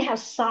literally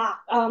have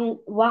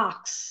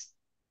rocks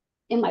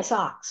in my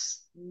socks,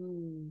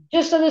 Mm.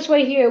 just so this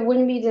way here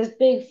wouldn't be this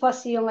big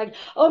fussy and like,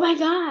 oh my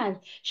God,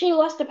 she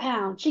lost a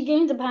pound, she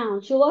gained a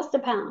pound, she lost a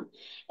pound.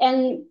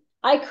 And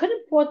I could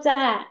have brought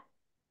that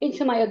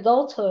into my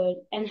adulthood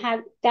and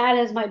had that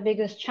as my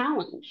biggest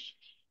challenge.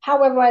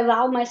 However, I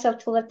allowed myself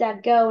to let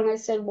that go. And I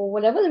said, well,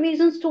 whatever the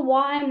reasons to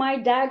why my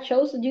dad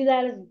chose to do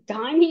that at the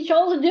time he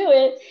chose to do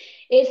it,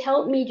 it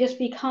helped me just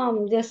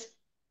become this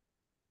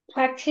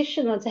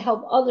practitioner to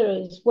help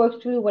others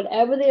work through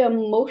whatever their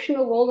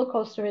emotional roller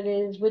coaster it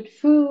is with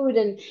food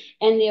and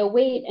their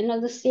weight, and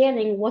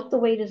understanding what the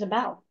weight is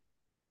about.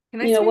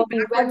 Can I You know, swing what we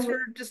backwards read.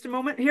 for just a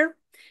moment here?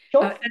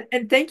 Sure.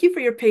 And thank you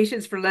for your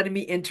patience for letting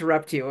me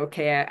interrupt you.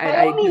 Okay,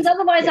 By all means, just,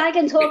 otherwise yeah, I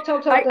can talk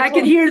I can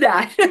until. hear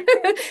that.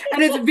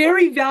 And it's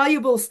very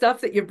valuable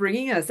stuff that you're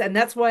bringing us. And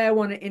that's why I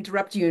want to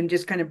interrupt you and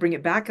just kind of bring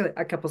it back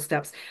a couple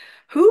steps.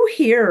 Who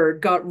here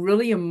got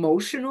really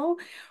emotional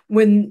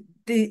when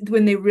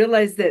they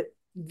realized that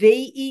they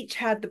each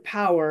had the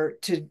power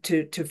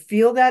to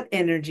feel that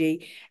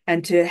energy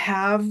and to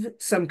have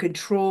some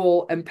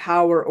control and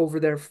power over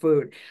their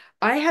food?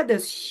 I had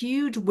this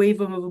huge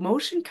wave of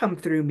emotion come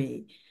through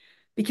me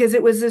because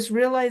it was this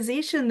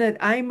realization that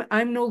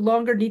I'm no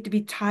longer need to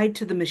be tied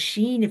to the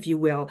machine, if you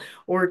will,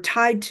 or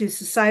tied to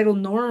societal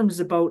norms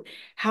about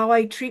how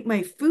I treat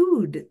my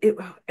food.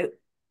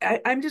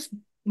 I'm just,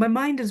 my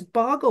mind is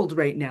boggled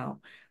right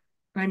now.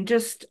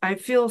 I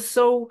feel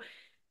so,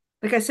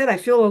 like I said, I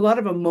feel a lot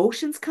of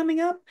emotions coming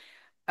up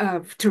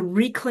to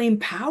reclaim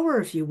power,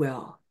 if you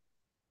will.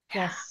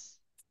 Yes,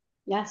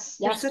 yes,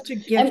 You're yes. such a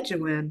gift, And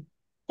Joanne.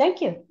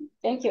 thank you.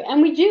 Thank you.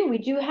 And we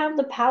do have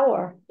the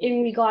power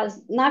in regards,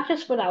 not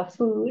just with our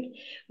food.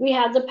 We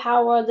have the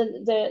power.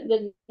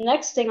 The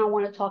next thing I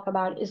want to talk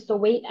about is the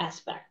weight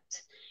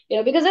aspect.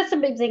 Because that's a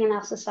big thing in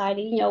our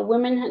society.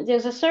 Women,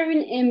 there's a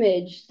certain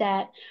image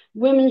that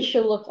women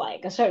should look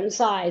like, a certain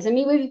size. I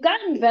mean, we've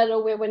gotten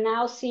better where we're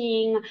now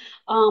seeing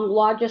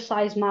larger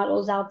size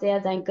models out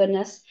there, thank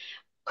goodness,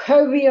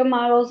 curvier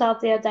models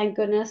out there, thank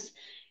goodness.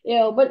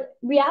 But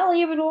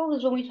reality of it all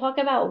is when we talk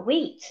about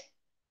weight,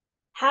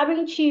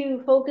 having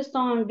to focus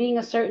on being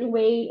a certain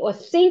weight or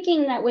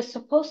thinking that we're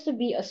supposed to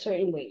be a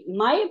certain weight.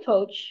 My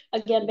approach,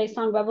 again, based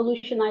on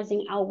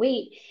revolutionizing our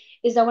weight,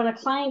 is that when a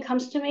client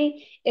comes to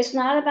me, it's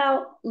not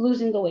about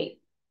losing the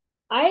weight.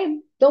 I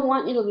don't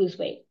want you to lose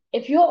weight.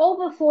 If you're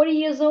over 40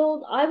 years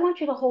old, I want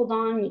you to hold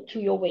on to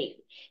your weight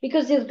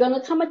because there's going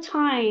to come a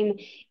time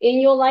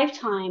in your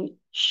lifetime,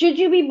 should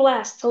you be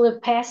blessed to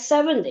live past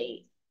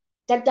 70,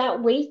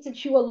 that weight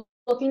that you are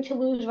looking to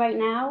lose right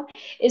now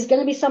is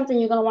going to be something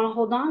you're going to want to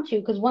hold on to,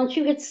 because once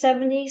you hit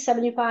 70,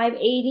 75,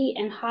 80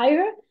 and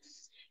higher,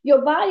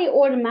 your body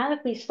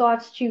automatically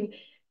starts to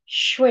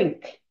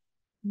shrink,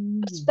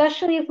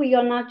 especially if we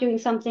are not doing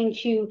something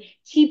to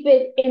keep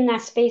it in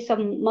that space of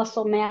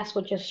muscle mass,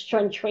 which is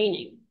strength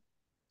training.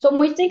 So when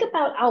we think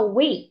about our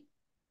weight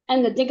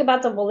and think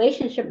about the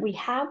relationship we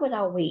have with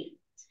our weight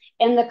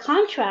and the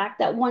contract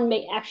that one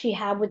may actually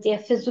have with their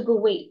physical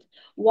weight,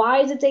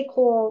 why did they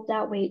call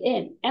that weight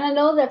in? And I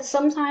know that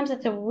sometimes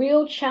it's a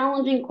real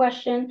challenging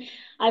question.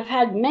 I've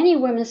had many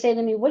women say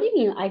to me, what do you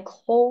mean I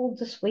called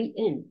this weight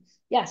in?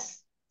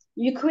 Yes,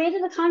 you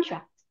created a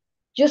contract.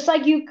 Just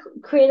like you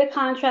create a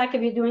contract,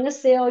 if you're doing a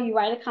sale, you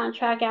write a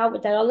contract out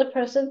with that other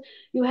person,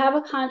 you have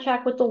a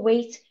contract with the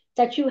weight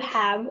that you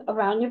have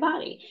around your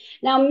body.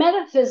 Now,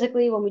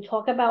 metaphysically, when we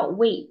talk about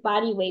weight,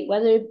 body weight,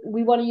 whether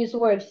we want to use the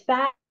word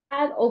fat,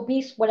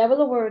 obese, whatever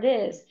the word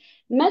is,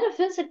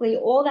 metaphysically,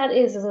 all that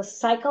is a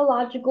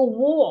psychological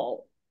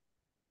wall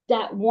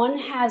that one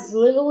has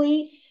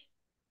literally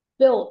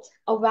built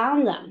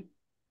around them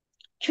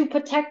to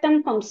protect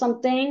them from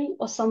something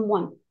or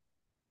someone.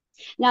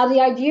 Now,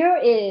 the idea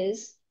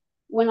is,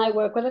 when I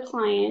work with a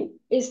client,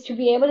 is to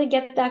be able to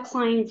get that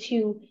client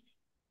to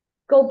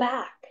go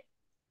back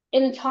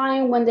in a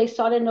time when they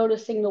started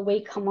noticing the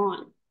weight come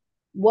on.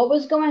 What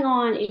was going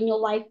on in your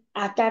life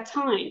at that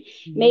time?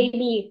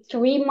 Maybe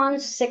 3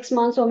 months, 6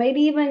 months, or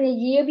maybe even a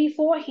year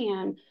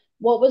beforehand.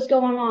 What was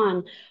going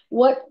on?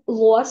 What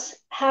loss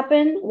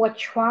happened? What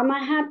trauma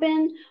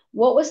happened?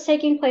 What was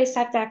taking place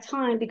at that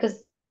time?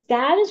 Because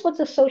that is what's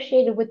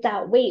associated with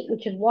that weight,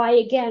 which is why,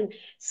 again,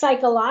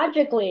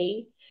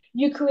 psychologically,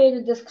 you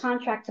created this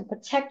contract to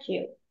protect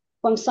you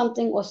from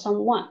something or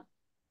someone.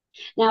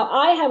 Now,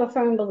 I have a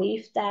firm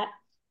belief that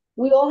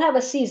we all have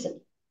a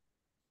season.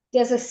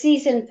 There's a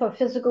season for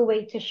physical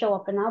weight to show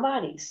up in our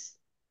bodies.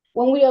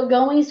 When we are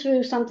going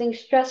through something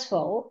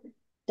stressful,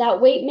 that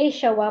weight may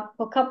show up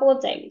for a couple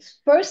of things.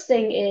 First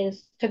thing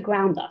is to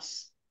ground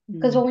us.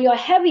 Because when we are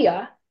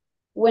heavier,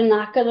 we're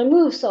not going to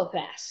move so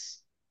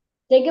fast.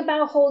 Think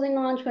about holding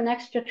on to an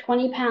extra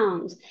 20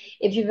 pounds.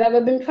 If you've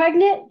ever been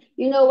pregnant,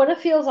 you know what it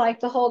feels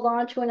like to hold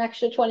on to an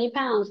extra 20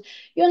 pounds.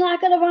 You're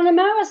not going to run a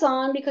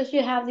marathon because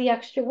you have the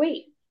extra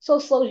weight. So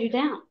it slows you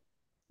down.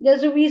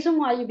 There's a reason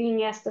why you're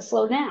being asked to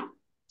slow down.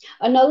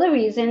 Another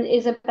reason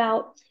is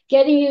about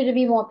getting you to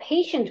be more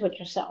patient with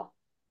yourself.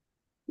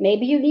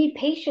 Maybe you need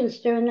patience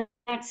during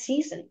that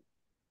season.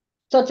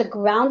 So it's a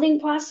grounding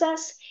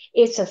process.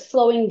 It's a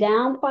slowing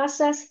down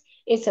process.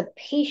 It's a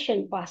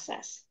patient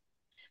process.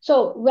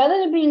 So rather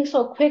than being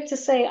so quick to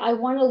say, I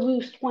want to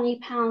lose 20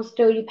 pounds,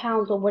 30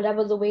 pounds, or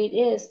whatever the weight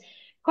is,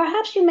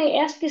 perhaps you may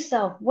ask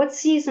yourself, what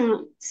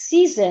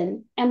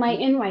season am I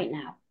in right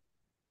now?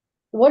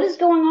 What is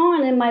going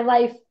on in my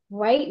life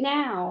right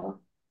now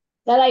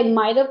that I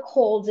might have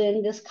called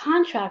in this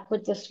contract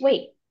with this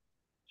weight?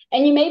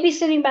 And you may be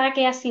sitting back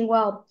asking,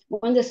 well,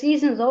 when the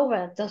season's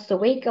over, does the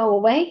weight go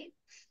away?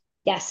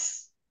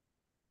 Yes.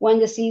 When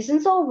the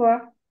season's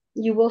over,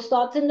 you will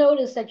start to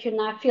notice that you're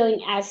not feeling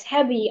as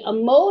heavy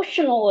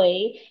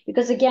emotionally,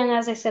 because again,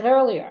 as I said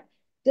earlier,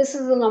 this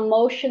is an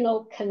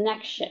emotional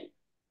connection.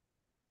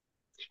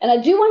 And I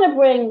do want to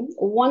bring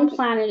one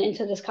planet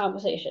into this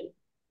conversation,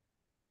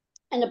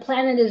 and the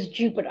planet is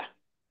Jupiter.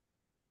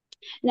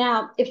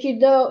 Now, if you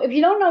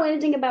don't know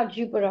anything about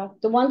Jupiter,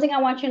 the one thing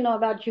I want you to know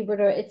about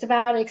Jupiter, it's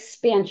about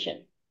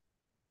expansion.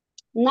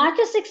 Not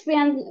just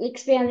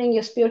expanding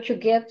your spiritual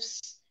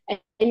gifts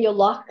and your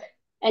luck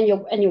and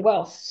your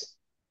wealth.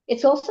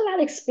 It's also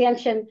about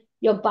expansion,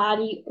 your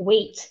body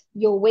weight,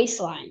 your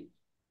waistline.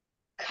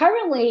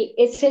 Currently,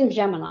 it's in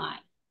Gemini.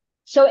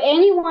 So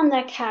anyone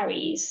that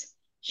carries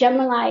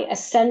Gemini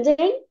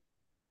ascending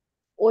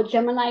or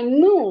Gemini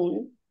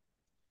moon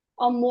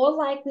are more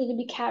likely to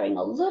be carrying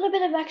a little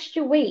bit of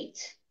extra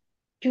weight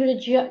due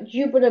to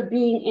Jupiter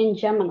being in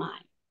Gemini.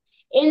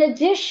 In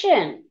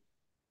addition,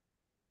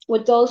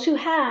 with those who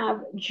have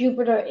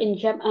Jupiter in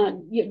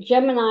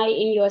Gemini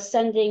in your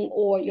ascending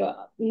or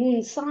your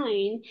moon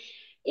sign,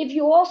 if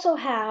you also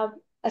have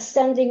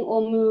ascending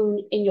or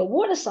moon in your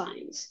water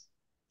signs,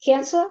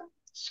 Cancer,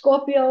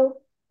 Scorpio,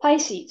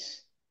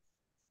 Pisces,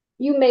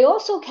 you may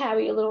also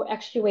carry a little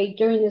extra weight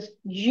during this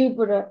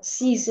Jupiter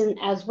season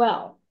as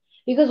well.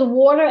 Because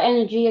water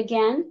energy,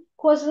 again,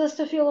 causes us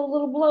to feel a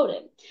little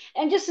bloated.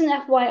 And just an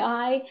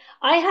FYI,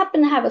 I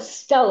happen to have a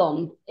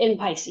stellium in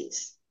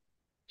Pisces.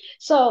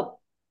 So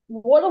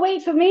water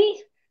weight for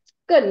me,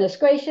 goodness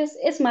gracious,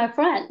 it's my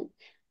friend.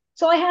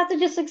 So I have to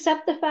just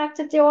accept the fact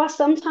that there are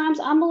sometimes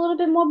I'm a little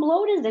bit more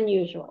bloated than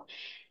usual.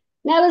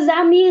 Now, does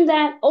that mean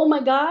that, oh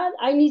my God,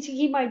 I need to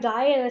keep my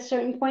diet at a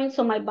certain point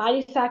so my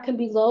body fat can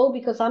be low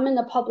because I'm in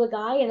the public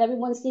eye and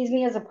everyone sees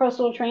me as a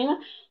personal trainer?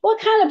 What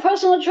kind of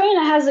personal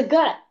trainer has a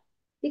gut?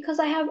 Because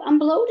I'm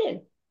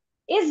bloated.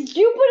 It's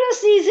Jupiter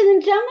season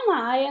in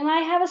Gemini and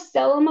I have a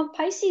stellium of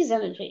Pisces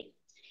energy.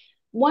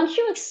 Once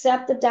you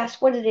accept that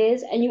that's what it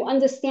is and you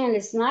understand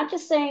it's not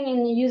just saying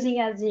and using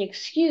it as the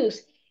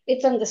excuse,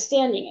 it's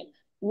understanding it.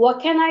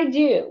 What can I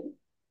do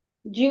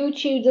due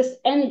to this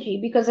energy?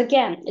 Because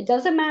again, it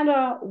doesn't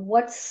matter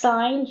what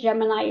sign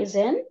Gemini is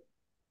in.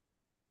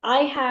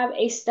 I have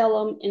a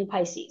stellium in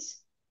Pisces.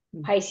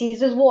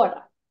 Pisces is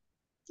water.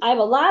 I have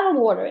a lot of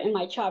water in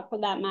my chart for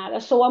that matter.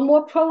 So I'm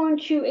more prone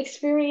to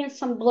experience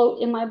some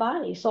bloat in my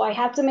body. So I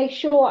have to make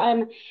sure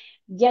I'm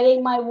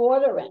getting my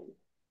water in.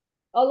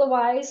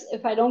 Otherwise,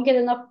 if I don't get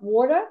enough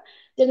water,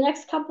 the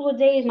next couple of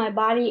days, my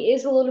body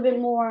is a little bit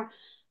more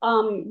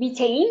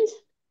retained,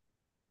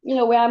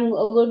 where I'm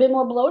a little bit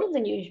more bloated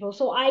than usual.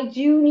 So I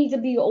do need to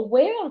be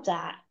aware of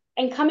that.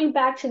 And coming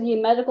back to the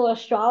medical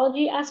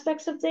astrology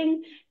aspects of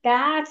things,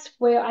 that's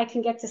where I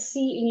can get to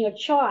see in your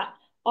chart.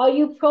 Are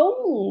you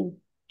prone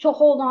to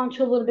hold on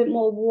to a little bit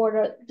more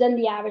water than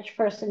the average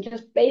person,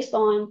 just based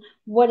on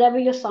whatever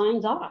your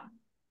signs are?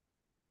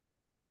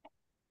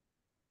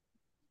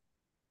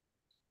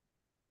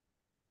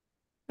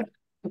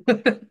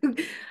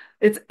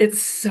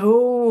 It's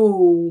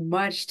so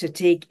much to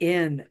take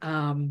in.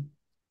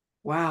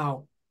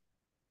 Wow.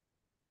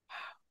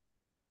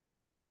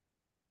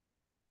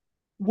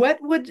 What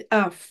would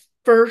a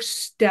first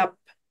step,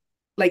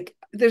 like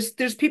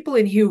there's people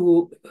in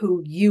you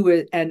who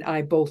you and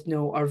I both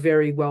know are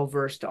very well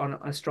versed on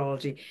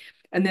astrology.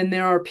 And then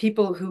there are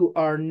people who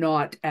are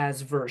not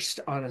as versed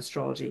on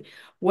astrology.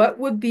 What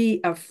would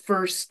be a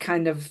first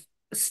kind of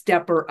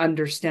step or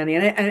understanding?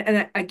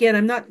 And again,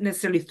 I'm not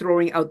necessarily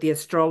throwing out the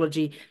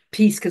astrology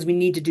piece because we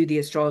need to do the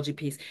astrology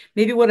piece.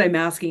 Maybe what I'm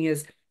asking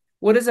is,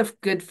 what is a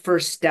good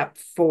first step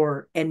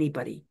for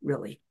anybody,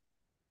 really?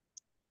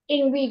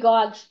 In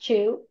regards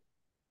to,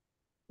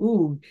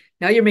 Ooh,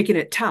 now you're making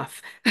it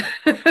tough.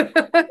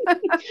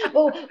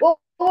 well,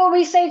 what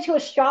we say to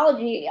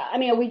astrology, I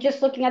mean, are we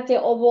just looking at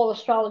the overall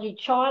astrology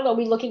chart? Are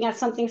we looking at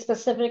something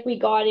specific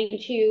regarding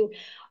to,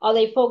 are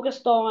they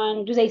focused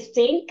on, do they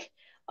think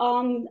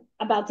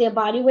about their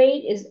body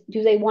weight?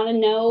 Do they want to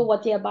know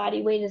what their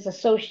body weight is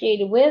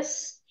associated with?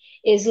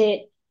 Is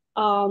it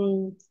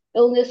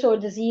illness or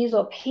disease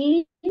or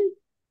pain?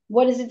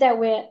 What is it that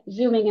we're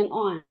zooming in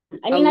on?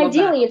 I I mean, love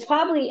that. ideally, it's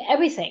probably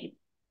everything.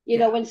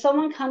 Yeah. When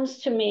someone comes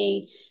to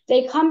me,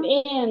 they come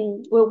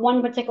in with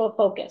one particular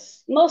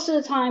focus. Most of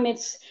the time,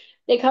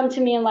 they come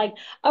to me and like,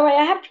 all right,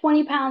 I have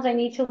 20 pounds I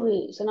need to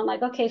lose. And I'm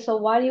like, okay, so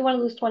why do you want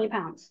to lose 20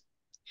 pounds?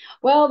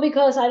 Well,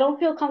 because I don't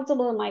feel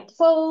comfortable in my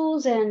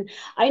clothes. And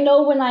I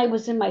know when I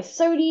was in my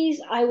 30s,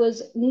 I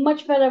was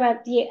much better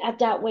at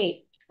that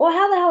weight. Well,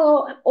 how the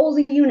hell old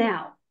are you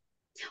now?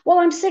 Well,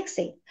 I'm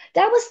 60.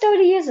 That was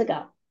 30 years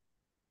ago.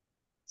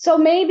 So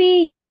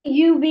maybe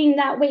you being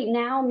that weight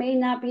now may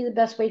not be the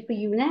best weight for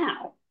you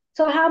now.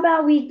 So how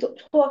about we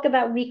talk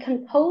about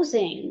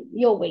recomposing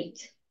your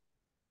weight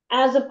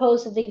as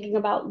opposed to thinking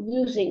about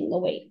losing the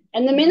weight?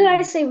 And the minute I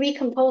Mm. say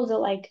recompose, they're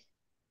like,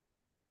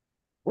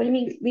 what do you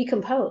mean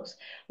recompose?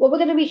 Well, we're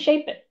going to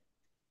reshape it.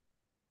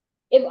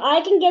 If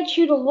I can get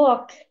you to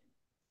look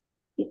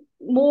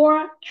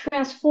more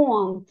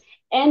transformed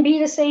and be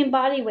the same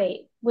body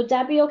weight, would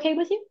that be okay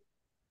with you?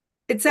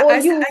 It's Or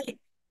you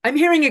I'm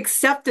hearing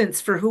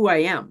acceptance for who I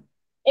am.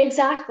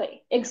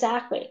 Exactly,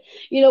 exactly.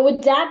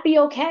 Would that be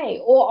okay?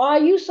 Or are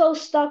you so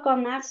stuck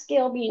on that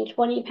scale being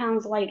 20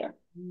 pounds lighter?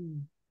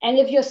 Mm. And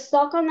if you're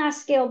stuck on that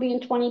scale being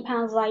 20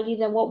 pounds lighter,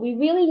 then what we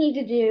really need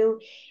to do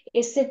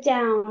is sit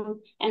down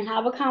and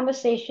have a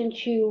conversation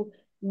to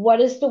what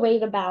is the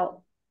weight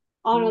about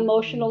on an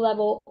emotional Mm.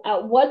 level?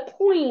 At what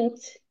point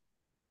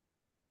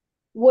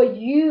would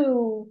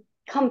you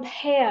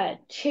compare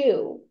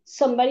to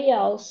somebody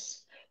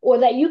else or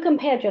that you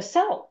compared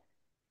yourself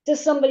to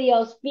somebody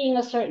else being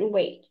a certain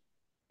weight?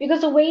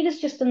 Because a weight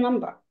is just a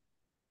number.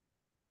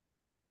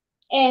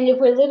 And if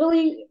we're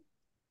literally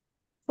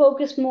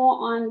focused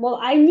more on, well,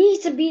 I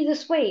need to be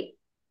this weight,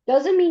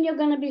 doesn't mean you're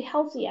going to be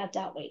healthy at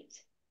that weight.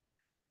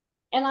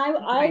 And I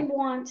Right.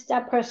 want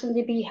that person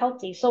to be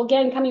healthy. So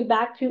again, coming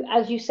back to,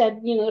 as you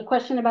said, the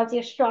question about the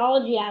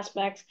astrology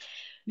aspects,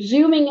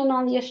 zooming in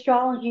on the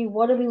astrology,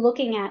 what are we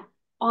looking at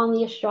on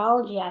the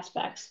astrology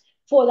aspects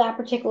for that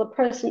particular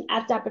person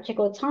at that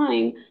particular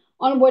time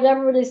on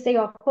whatever it is they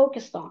are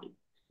focused on?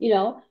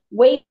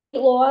 Weight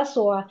loss,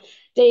 or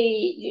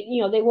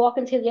they walk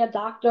into their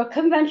doctor.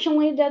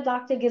 Conventionally, their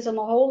doctor gives them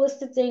a whole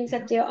list of things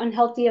that they're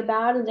unhealthy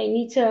about and they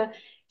need to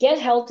get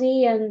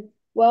healthy. And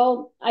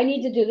Well, I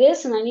need to do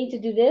this and I need to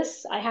do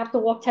this. I have to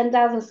walk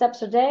 10,000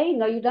 steps a day.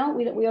 No, you don't.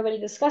 We already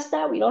discussed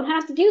that. We don't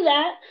have to do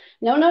that.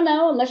 No, no,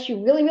 no, unless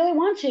you really, really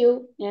want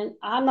to. And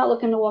I'm not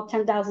looking to walk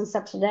 10,000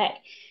 steps a day.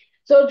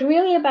 So it's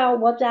really about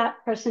what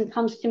that person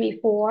comes to me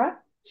for.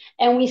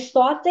 And we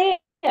start there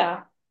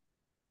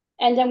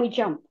and then we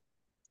jump.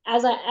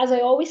 As I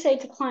always say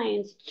to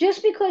clients,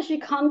 just because you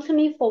come to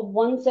me for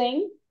one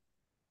thing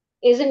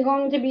isn't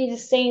going to be the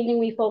same thing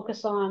we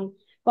focus on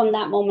from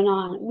that moment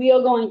on. We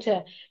are going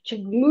to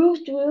move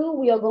through,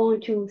 we are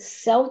going to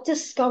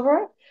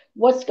self-discover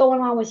what's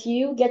going on with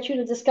you, get you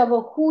to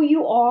discover who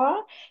you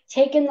are,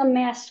 taking the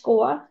mask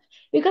off.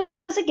 Because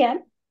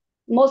again,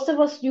 most of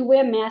us do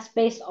wear masks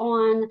based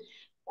on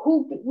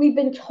who we've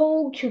been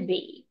told to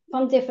be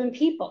from different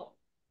people,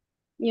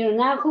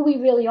 not who we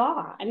really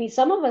are. I mean,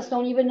 some of us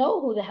don't even know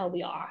who the hell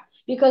we are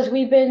because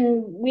we've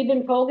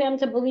been programmed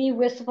to believe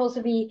we're supposed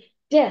to be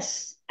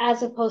this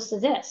as opposed to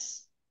this.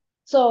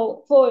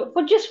 So for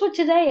just for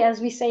today,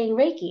 as we say in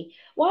Reiki,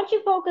 why don't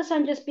you focus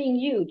on just being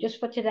you just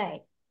for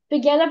today?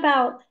 Forget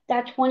about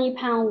that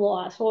 20-pound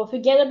loss or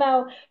forget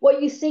about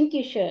what you think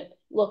you should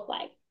look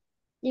like.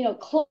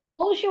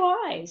 Close your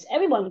eyes.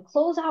 Everyone,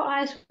 close our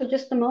eyes for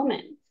just a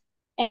moment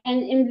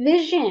and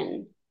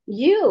envision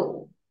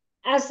you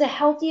as the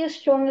healthiest,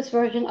 strongest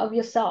version of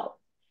yourself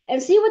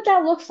and see what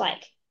that looks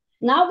like.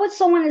 Not what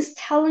someone is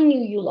telling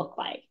you look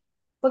like,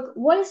 but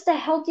what is the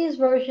healthiest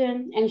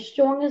version and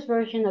strongest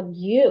version of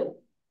you?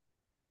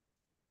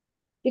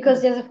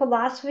 Because there's a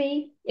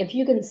philosophy, if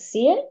you can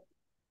see it,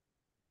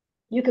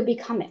 you can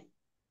become it.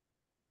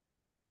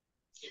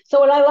 So,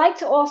 what I like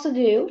to also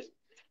do,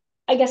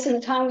 I guess in the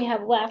time we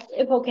have left,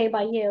 if okay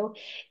by you,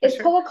 For is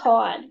sure. pull a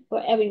card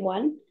for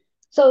everyone.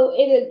 So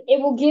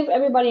it will give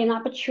everybody an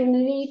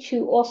opportunity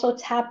to also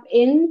tap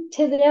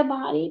into their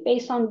body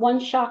based on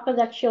one chakra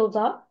that shows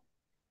up,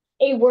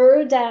 a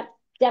word that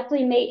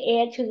definitely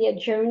may add to their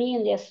journey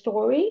and their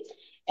story,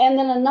 and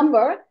then a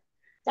number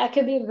that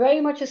could be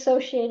very much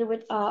associated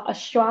with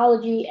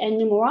astrology and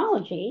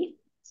numerology.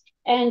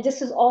 And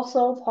this is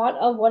also part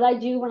of what I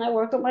do when I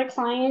work with my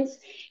clients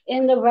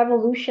in the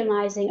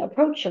revolutionizing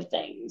approach of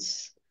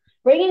things,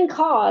 bringing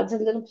cards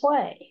into the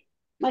play.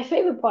 My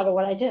favorite part of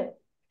what I do.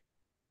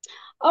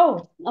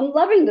 Oh, I'm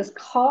loving this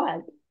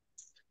card.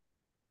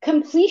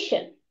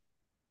 Completion,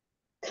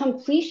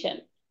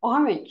 completion,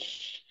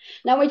 orange.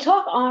 Now we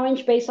talk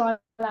orange based on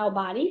our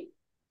body.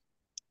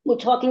 We're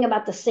talking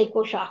about the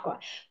sacral chakra.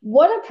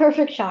 What a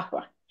perfect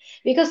chakra.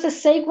 Because the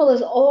sacral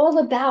is all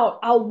about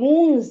our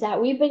wounds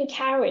that we've been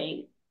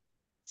carrying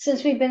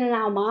since we've been in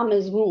our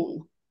mama's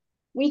womb.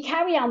 We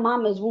carry our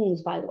mama's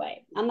wounds, by the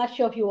way. I'm not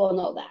sure if you all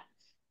know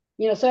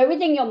that. So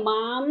everything your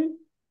mom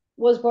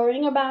was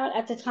worrying about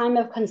at the time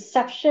of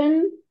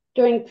conception,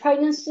 during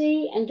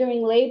pregnancy, and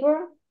during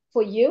labor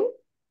for you,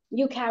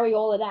 you carry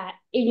all of that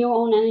in your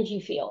own energy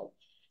field.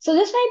 So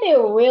this may be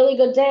a really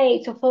good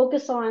day to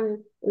focus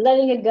on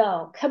letting it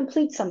go,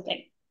 complete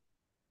something,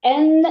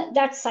 end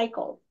that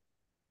cycle,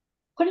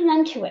 put an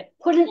end to it,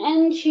 put an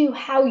end to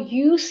how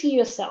you see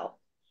yourself,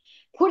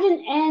 put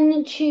an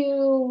end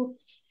to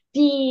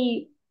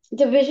the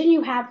division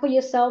you have for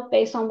yourself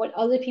based on what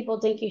other people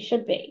think you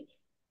should be,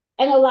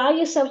 and allow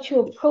yourself to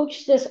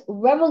approach this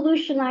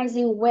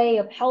revolutionizing way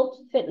of health,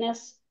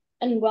 fitness,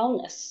 and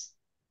wellness.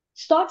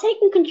 Start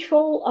taking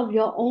control of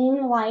your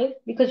own life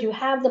because you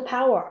have the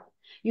power.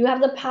 You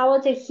have the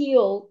power to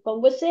heal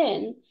from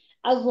within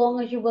as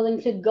long as you're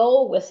willing to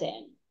go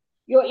within.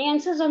 Your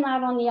answers are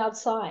not on the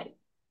outside.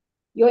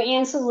 Your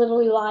answers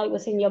literally lie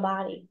within your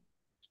body.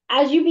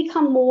 As you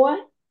become more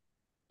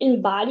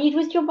embodied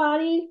with your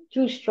body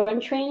through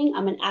strength training.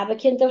 I'm an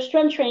advocate of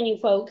strength training,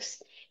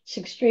 folks. It's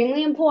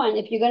extremely important.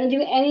 If you're going to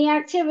do any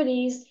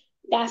activities,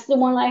 that's the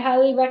one I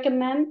highly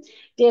recommend.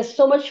 There's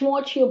so much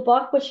more to your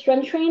buck with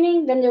strength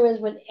training than there is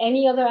with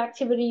any other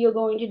activity you're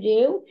going to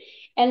do.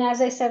 And as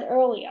I said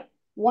earlier,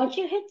 once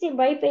you hit the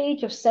ripe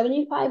age of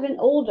 75 and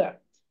older,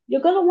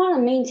 you're going to want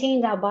to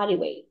maintain that body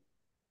weight.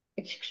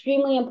 It's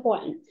extremely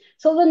important.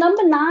 So the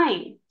number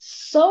nine,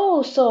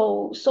 so,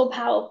 so, so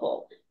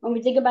powerful when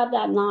we think about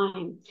that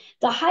nine.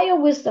 The higher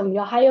wisdom,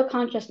 your higher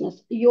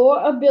consciousness, your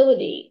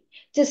ability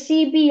to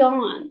see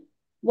beyond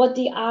what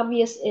the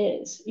obvious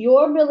is,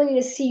 your ability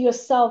to see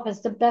yourself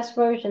as the best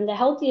version, the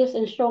healthiest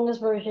and strongest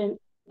version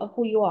of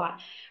who you are.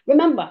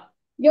 Remember,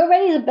 you're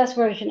already the best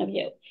version of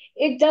you.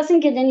 It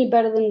doesn't get any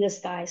better than this,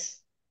 guys.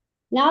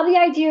 Now the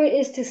idea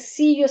is to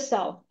see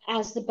yourself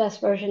as the best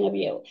version of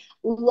you.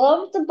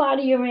 Love the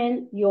body you're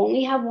in. You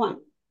only have one.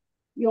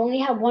 You only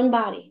have one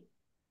body.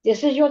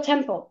 This is your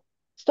temple.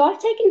 Start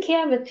taking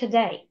care of it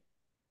today.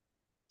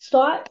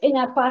 Start in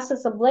that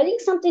process of letting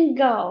something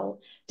go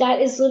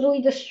that is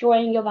literally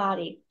destroying your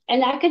body.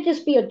 And that could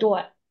just be a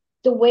thought.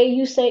 The way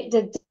you say,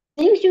 the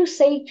things you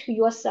say to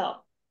yourself.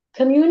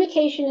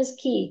 Communication is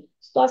key.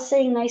 Start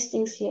saying nice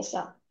things to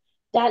yourself.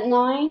 That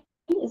nine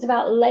is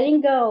about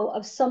letting go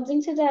of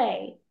something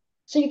today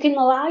so you can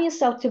allow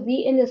yourself to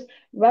be in this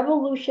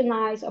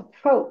revolutionized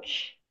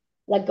approach.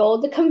 Let go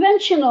of the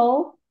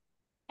conventional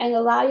and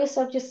allow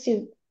yourself just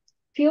to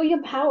feel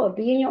your power,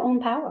 be in your own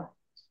power.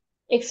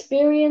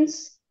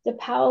 Experience the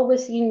power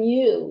within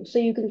you so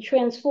you can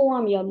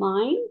transform your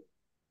mind,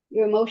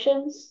 your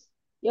emotions,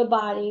 your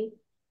body,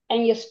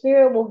 and your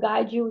spirit will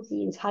guide you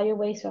the entire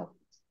way through.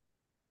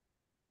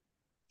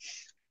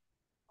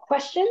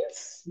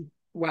 Questions?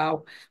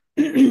 Wow.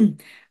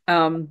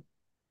 um,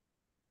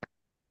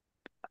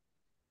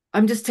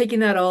 I'm just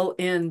taking that all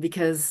in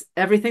because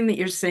everything that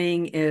you're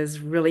saying is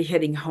really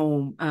hitting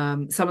home.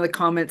 Some of the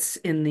comments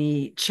in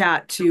the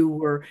chat too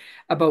were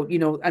about,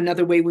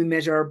 another way we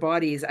measure our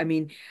bodies. I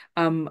mean,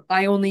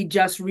 I only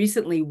just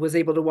recently was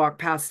able to walk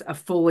past a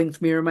full-length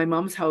mirror in my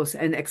mom's house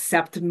and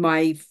accept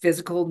my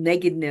physical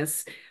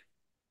nakedness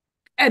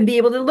and be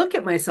able to look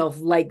at myself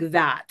like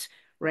that,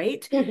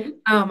 right?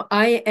 Mm-hmm.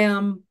 I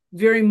am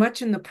very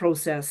much in the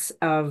process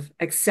of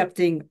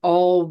accepting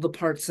all the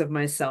parts of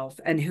myself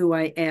and who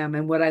I am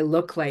and what I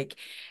look like.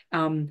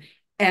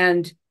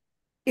 And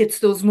it's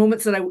those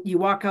moments that you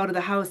walk out of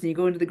the house and you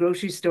go into the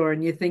grocery store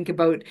and you think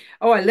about,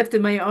 oh, I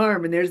lifted my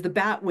arm and there's the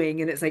bat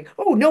wing, and it's like,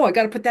 oh no, I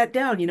got to put that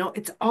down.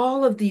 It's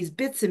all of these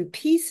bits and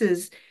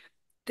pieces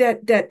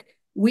that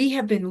we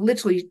have been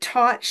literally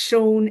taught,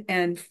 shown,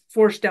 and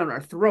forced down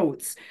our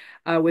throats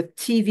with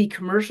TV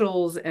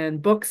commercials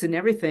and books and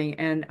everything.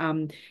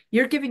 And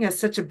you're giving us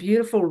such a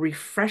beautiful,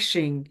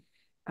 refreshing,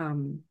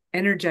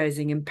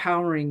 energizing,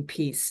 empowering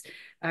piece.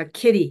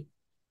 Kitty,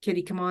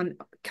 Kitty, come on,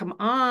 come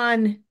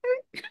on.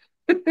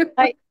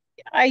 I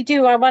I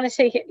do. I want to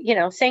say,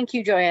 thank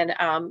you, Joanne.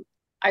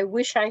 I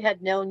wish I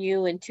had known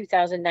you in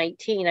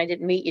 2019. I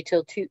didn't meet you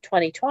till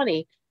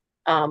 2020.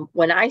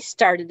 When I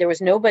started, there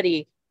was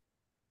nobody.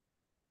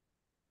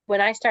 When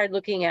I started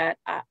looking at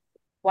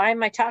why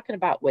am I talking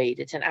about weight?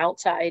 It's an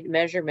outside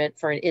measurement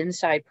for an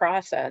inside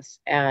process.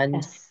 And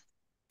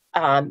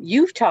Yes.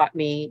 you've taught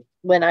me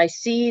when I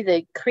see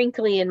the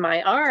crinkly in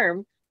my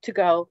arm to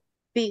go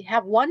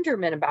have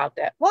wonderment about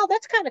that. Well,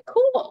 that's kind of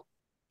cool,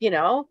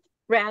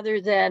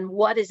 rather than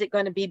what is it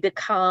going to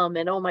become,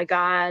 and oh my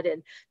God,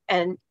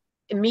 and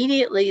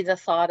immediately the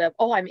thought of,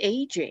 oh, I'm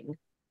aging,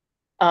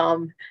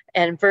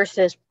 and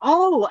versus,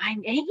 oh,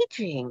 I'm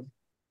aging.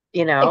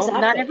 Not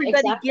Exactly.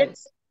 everybody Exactly.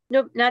 gets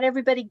no, not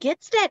everybody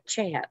gets that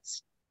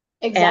chance.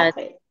 And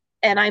Exactly.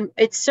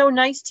 it's so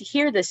nice to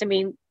hear this. I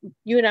mean,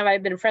 you and I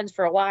have been friends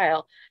for a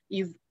while.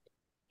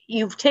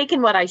 You've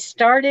taken what I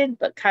started,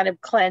 but kind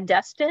of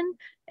clandestine,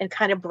 and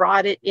kind of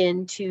brought it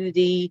into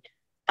the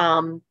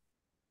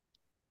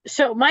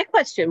so my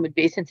question would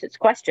be, since it's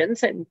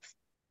questions, and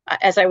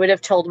as I would have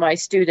told my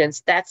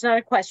students, that's not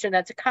a question,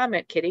 that's a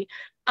comment, Kitty,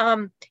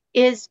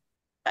 is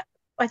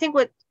I think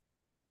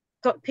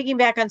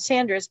piggyback on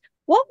Sandra's,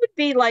 what would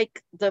be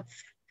like the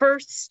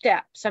first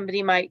step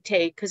somebody might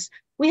take? Because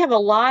we have a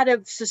lot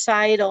of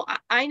societal,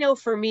 I know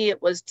for me,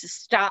 it was to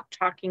stop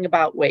talking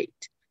about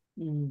weight.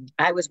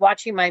 I was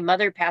watching my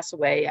mother pass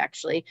away,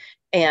 actually,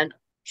 and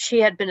she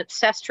had been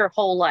obsessed her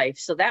whole life.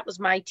 So that was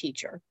my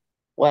teacher,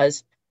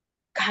 was,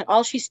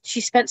 God, she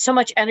spent so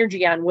much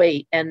energy on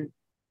weight, and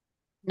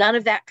none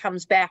of that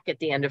comes back at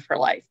the end of her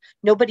life.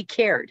 Nobody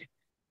cared.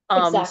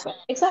 Exactly. So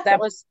Exactly. that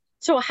was,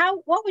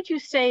 what would you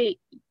say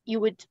you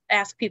would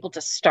ask people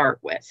to start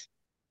with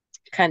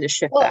to kind of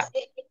shift Well, that?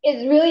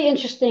 it's really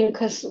interesting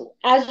because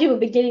as you were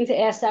beginning to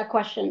ask that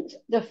question,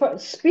 the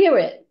first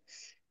spirit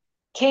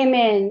came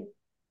in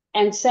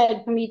and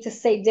said for me to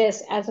say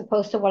this as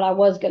opposed to what I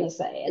was going to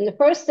say. And the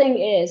first thing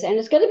is, and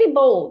it's going to be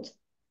bold,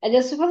 and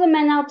this is for the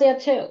men out there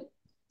too.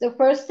 The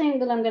first thing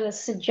that I'm going to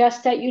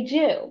suggest that you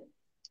do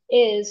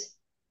is,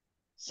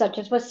 such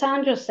as what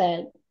Sandra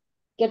said,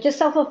 get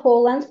yourself a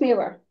full length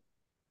mirror,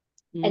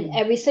 and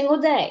every single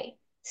day,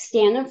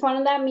 stand in front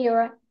of that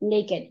mirror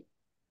naked.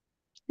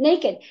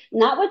 Naked,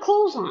 not with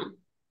clothes on.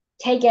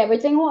 Take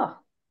everything off.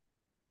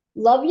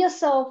 Love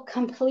yourself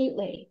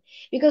completely.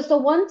 Because the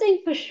one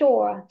thing for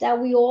sure that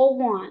we all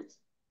want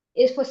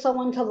is for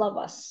someone to love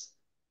us.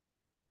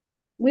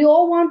 We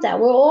all want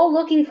that. We're all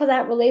looking for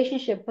that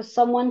relationship, for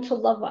someone to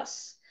love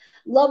us.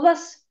 Love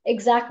us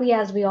exactly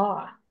as we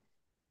are.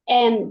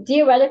 And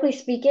theoretically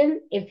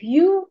speaking, if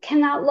you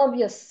cannot love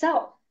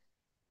yourself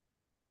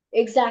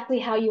exactly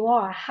how you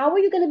are, how are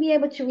you going to be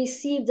able to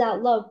receive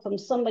that love from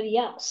somebody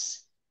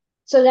else?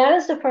 So that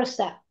is the first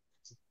step.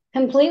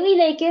 Completely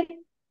naked,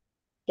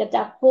 get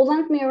that full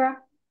length mirror,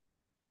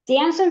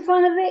 dance in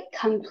front of it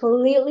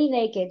completely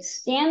naked,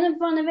 stand in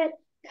front of it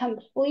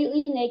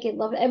completely naked,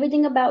 love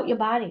everything about your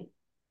body.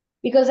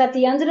 Because at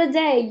the end of the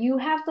day, you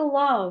have to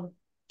love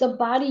the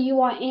body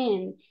you are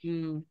in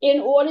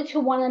order to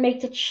want to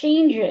make the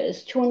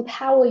changes to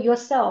empower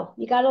yourself.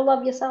 You got to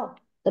love yourself,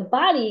 the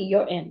body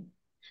you're in,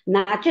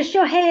 not just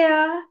your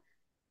hair,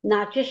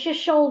 not just your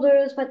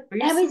shoulders, but Or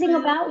your everything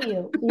smile. about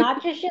you,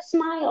 not just your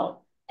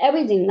smile,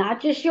 everything,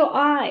 not just your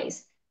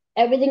eyes,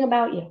 everything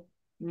about you.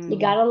 You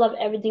got to love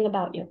everything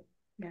about you.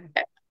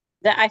 Yeah.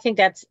 I think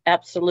that's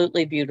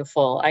absolutely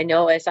beautiful. I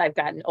know as I've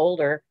gotten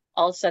older,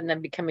 all of a sudden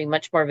I'm becoming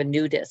much more of a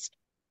nudist.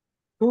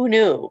 Who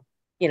knew?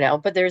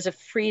 But there's a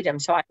freedom.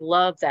 So I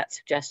love that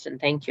suggestion.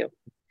 Thank you.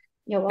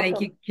 You're Thank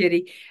welcome. you,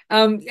 Kitty.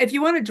 If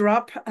you want to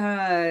drop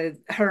her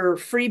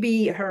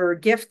freebie, her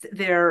gift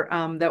there,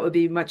 that would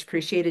be much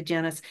appreciated,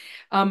 Janice.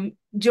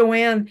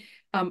 Joanne,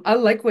 I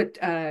like what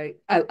I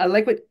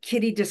like what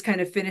Kitty just kind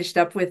of finished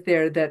up with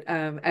there. That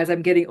as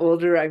I'm getting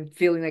older, I'm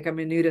feeling like I'm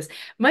a nudist.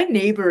 My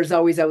neighbor is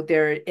always out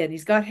there, and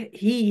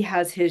he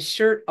has his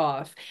shirt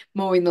off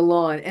mowing the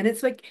lawn, and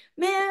it's like,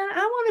 man,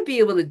 I want to be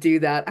able to do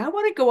that. I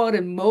want to go out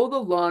and mow the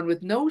lawn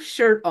with no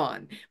shirt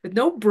on, with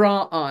no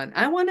bra on.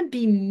 I want to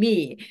be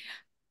me.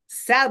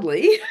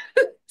 Sadly,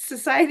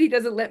 society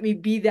doesn't let me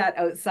be that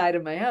outside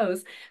of my house.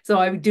 So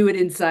I do it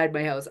inside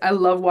my house. I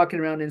love walking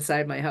around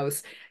inside my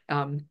house,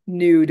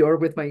 nude or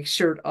with my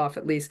shirt off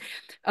at least.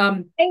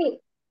 Hey,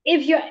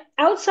 if you're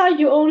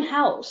outside your own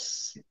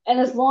house, and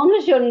as long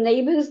as your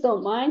neighbors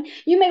don't mind,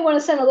 you may want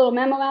to send a little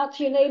memo out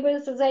to your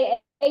neighbors to say,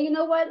 hey, you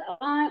know what?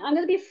 I'm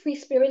going to be free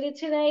spirited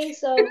today.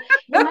 So you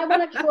might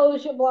want to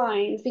close your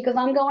blinds because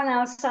I'm going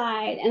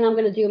outside and I'm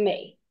going to do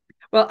me.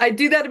 Well, I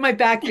do that in my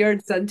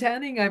backyard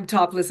suntanning. I'm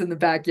topless in the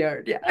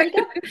backyard. Yeah. There you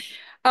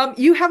go.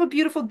 You have a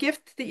beautiful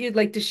gift that you'd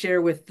like to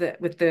share with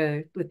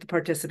the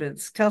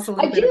participants. Tell us a I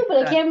little bit do, about but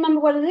I that. can't remember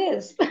what it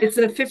is. It's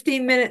a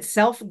 15-minute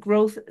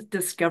self-growth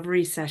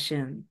discovery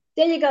session.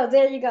 There you go.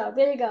 There you go.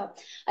 There you go.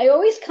 I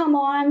always come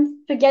on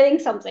forgetting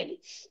something.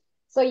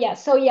 So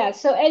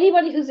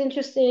anybody who's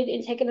interested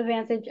in taking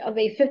advantage of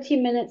a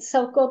 15-minute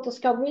self-growth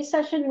discovery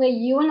session where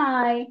you and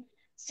I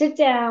sit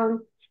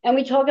down and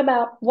we talk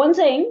about one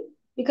thing,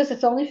 because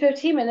it's only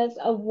 15 minutes,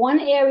 of one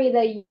area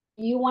that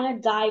you want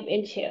to dive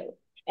into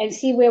and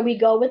see where we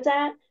go with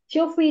that,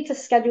 feel free to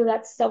schedule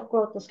that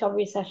self-growth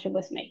discovery session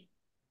with me.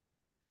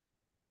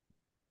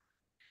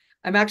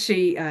 I'm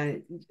actually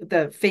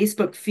the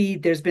Facebook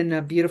feed. There's been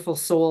a beautiful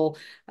soul.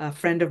 A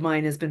friend of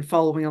mine has been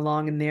following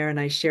along in there, and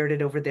I shared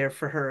it over there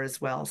for her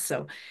as well.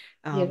 So,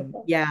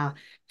 Beautiful. yeah,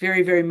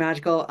 very, very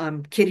magical.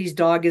 Kitty's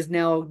dog has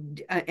now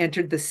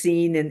entered the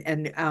scene,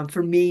 and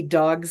for me,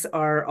 dogs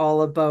are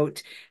all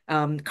about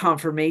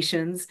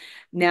confirmations.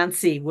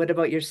 Nancy, what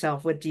about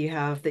yourself? What do you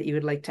have that you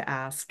would like to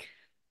ask?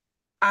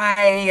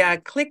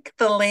 I click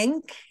the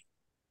link.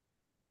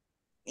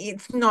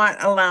 It's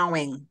not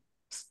allowing.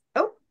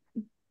 Oh,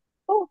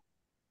 Oh,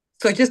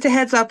 So just a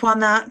heads up on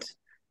that.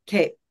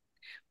 okay.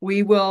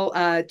 We will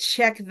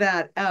check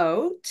that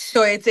out.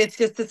 So it's just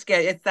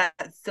it's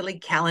that silly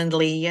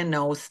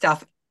Calendly,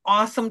 stuff.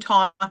 Awesome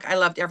talk. I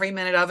loved every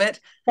minute of it.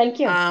 thank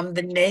you.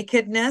 The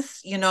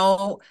nakedness,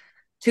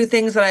 two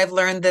things that I've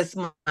learned this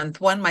month.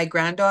 One, my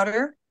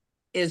granddaughter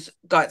is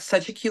got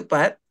such a cute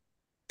butt.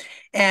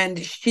 And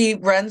she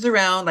runs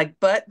around like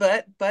butt,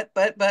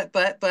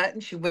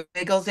 and she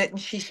wiggles it and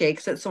she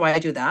shakes it. So I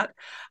do that.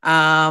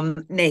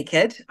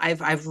 Naked.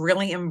 I've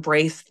really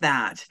embraced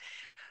that.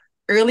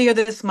 Earlier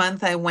this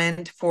month, I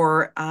went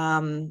for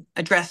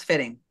a dress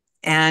fitting,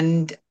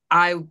 and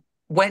I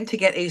went to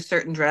get a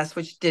certain dress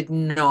which did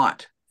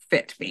not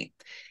fit me.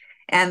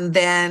 And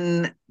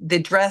then the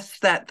dress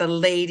that the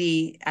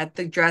lady at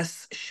the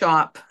dress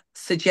shop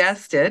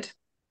suggested,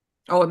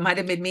 oh, it might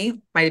have been me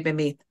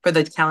for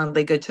the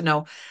Calendly. Good to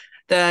know.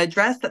 The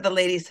dress that the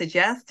lady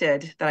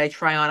suggested that I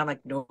try on, I'm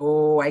like,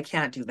 no, I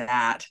can't do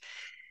that.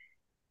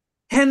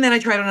 And then I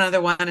tried on another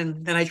one,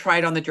 and then I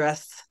tried on the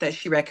dress that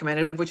she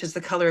recommended, which is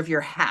the color of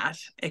your hat,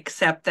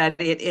 except that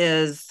it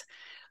is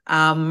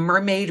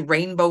mermaid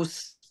rainbow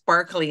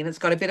sparkly, and it's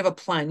got a bit of a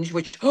plunge,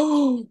 which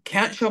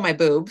can't show my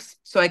boobs.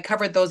 So I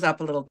covered those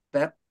up a little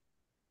bit.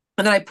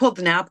 And then I pulled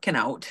the napkin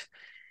out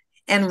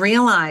and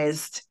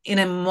realized in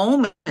a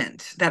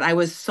moment that I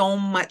was so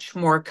much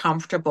more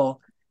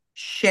comfortable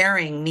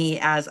sharing me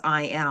as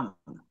I am,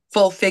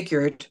 full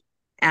figured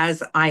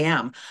as I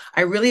am.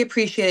 I really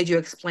appreciated you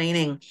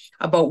explaining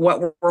about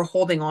what we're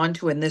holding on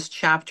to in this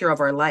chapter of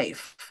our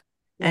life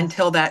Yes.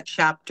 until that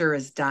chapter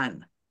is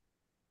done.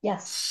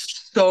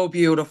 Yes. So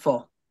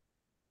beautiful.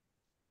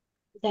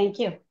 Thank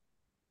you.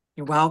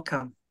 You're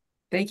welcome.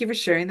 Thank you for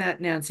sharing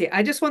that, Nancy.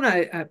 I just want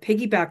to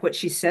piggyback what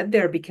she said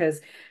there because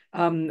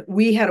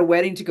we had a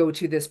wedding to go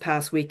to this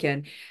past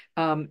weekend.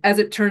 As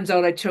it turns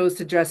out, I chose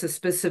to dress a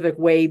specific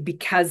way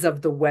because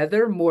of the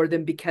weather more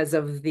than because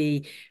of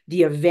the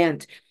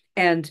event.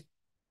 And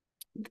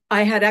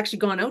I had actually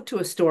gone out to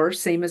a store,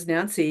 same as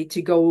Nancy,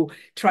 to go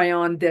try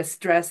on this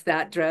dress,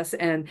 that dress.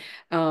 And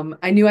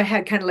I knew I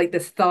had kind of like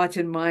this thought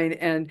in mind.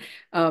 And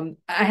I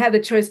had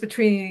the choice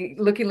between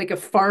looking like a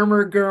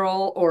farmer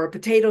girl or a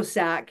potato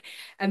sack.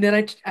 And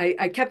then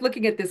I kept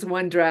looking at this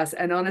one dress.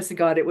 And honest to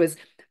God, it was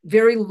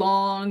very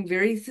long,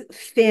 very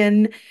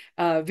thin,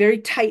 very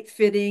tight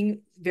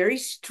fitting, very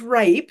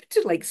striped,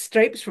 like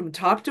stripes from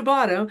top to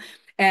bottom.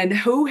 And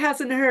who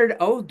hasn't heard,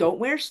 oh, don't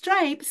wear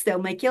stripes,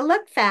 they'll make you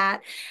look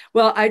fat.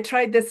 Well, I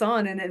tried this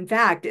on, and in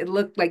fact, it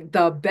looked like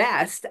the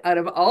best out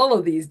of all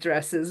of these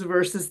dresses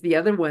versus the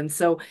other ones.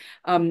 So,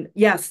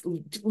 yes,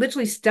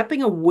 literally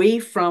stepping away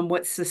from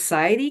what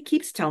society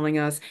keeps telling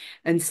us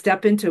and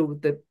step into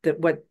the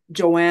what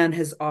Joanne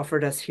has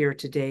offered us here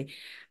today.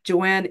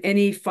 Joanne,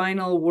 any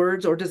final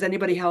words, or does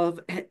anybody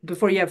have,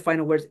 before you have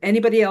final words,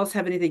 anybody else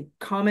have anything,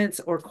 comments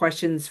or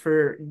questions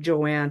for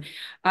Joanne?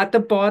 At the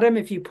bottom,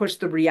 if you push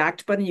the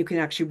react button, you can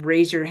actually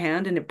raise your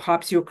hand and it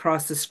pops you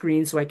across the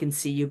screen so I can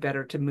see you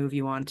better to move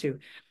you on to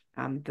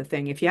the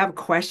thing. If you have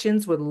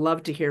questions, would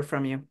love to hear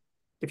from you.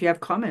 If you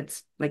have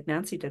comments, like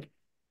Nancy did.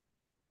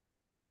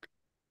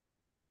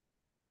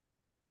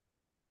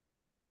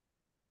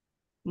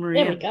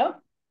 Maria. There we go.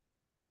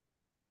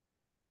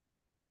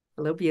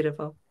 Hello,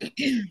 beautiful.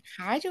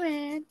 Hi,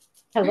 Joanne.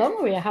 Hello,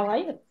 Maria. How are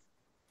you?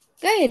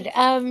 Good.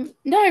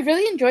 No, I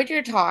really enjoyed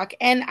your talk,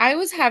 and I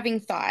was having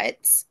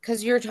thoughts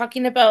because you were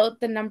talking about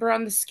the number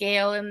on the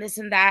scale and this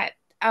and that.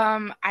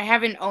 I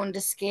haven't owned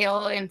a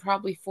scale in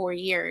probably 4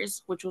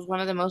 years, which was one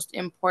of the most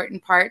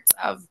important parts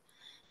of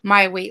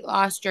my weight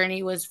loss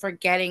journey, was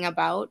forgetting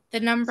about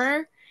the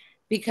number,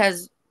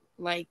 because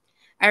like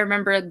I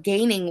remember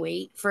gaining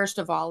weight. First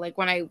of all, like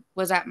when I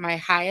was at my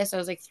highest, I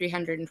was like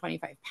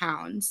 325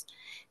 pounds,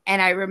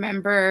 and I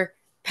remember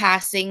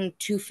passing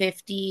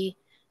 250,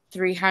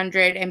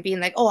 300 and being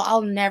like, oh,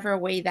 I'll never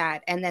weigh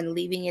that, and then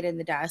leaving it in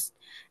the dust.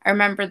 I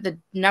remember the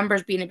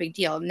numbers being a big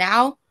deal.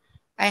 Now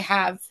I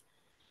have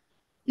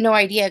no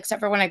idea, except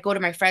for when I go to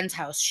my friend's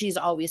house. She's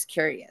always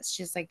curious.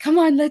 She's like, come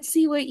on, let's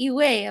see what you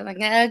weigh. I'm like,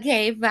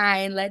 okay,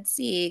 fine, let's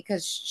see,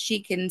 because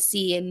she can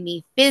see in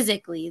me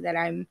physically that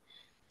I'm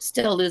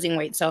still losing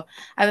weight. So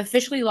I've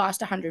officially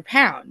lost 100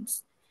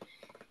 pounds.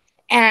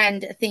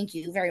 And thank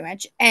you very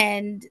much.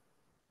 And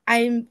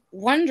I'm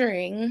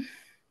wondering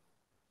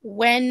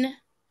when,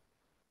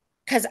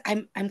 because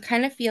I'm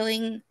kind of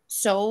feeling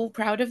so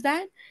proud of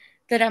that,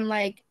 that I'm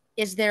like,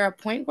 is there a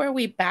point where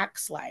we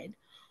backslide?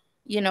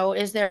 You know,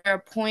 is there a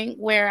point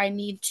where I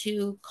need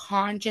to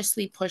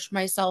consciously push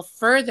myself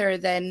further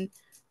than,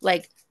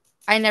 like,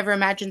 I never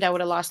imagined I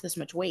would have lost this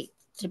much weight,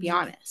 to be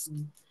honest.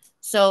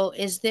 So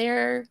is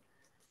there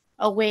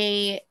a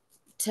way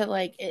to,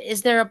 like,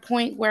 is there a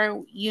point where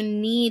you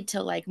need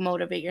to, like,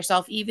 motivate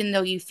yourself even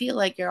though you feel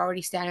like you're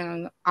already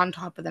standing on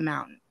top of the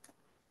mountain?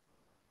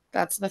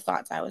 That's the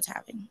thoughts I was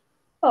having.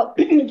 Well,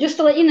 just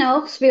to let you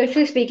know,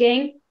 spiritually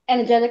speaking,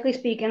 energetically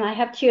speaking, I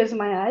have tears in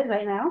my eyes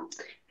right now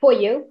for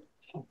you.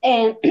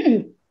 And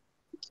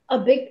a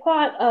big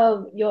part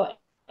of your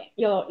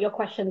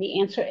question, the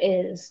answer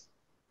is,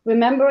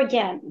 remember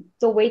again,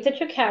 the weight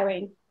that you're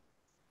carrying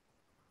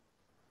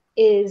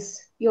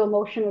is your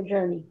emotional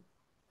journey.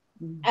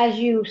 As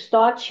you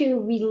start to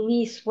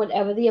release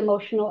whatever the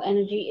emotional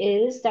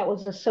energy is that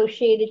was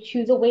associated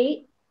to the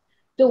weight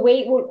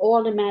will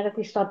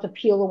automatically start to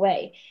peel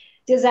away.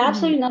 There's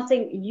absolutely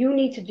nothing you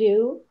need to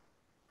do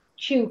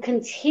to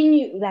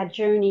continue that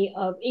journey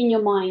of, in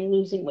your mind,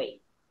 losing weight.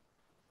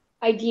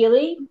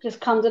 Ideally, just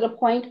come to the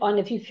point on,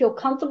 if you feel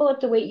comfortable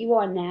at the weight you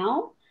are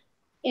now,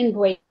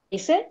 embrace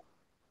it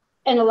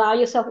and allow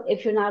yourself,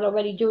 if you're not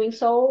already doing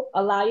so,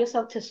 allow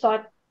yourself to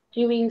start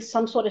doing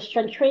some sort of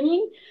strength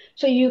training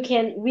so you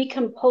can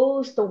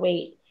recompose the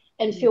weight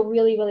and feel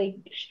really,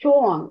 really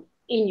strong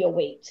in your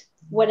weight,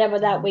 whatever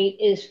that weight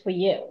is for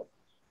you.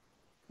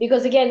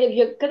 Because again, if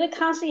you're going to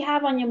constantly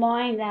have on your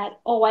mind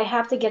that, oh, I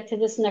have to get to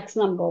this next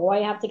number, or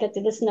I have to get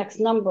to this next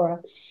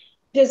number,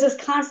 there's this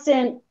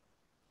constant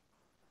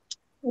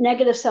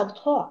negative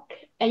self-talk,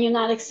 and you're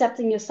not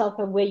accepting yourself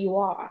for where you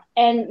are.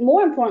 And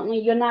more importantly,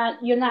 you're not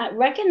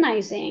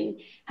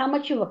recognizing how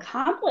much you've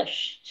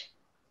accomplished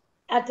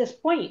at this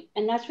point.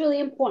 And that's really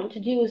important to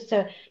do, is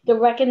to the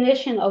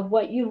recognition of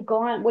what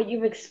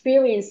you've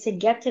experienced to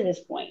get to this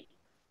point,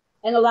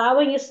 and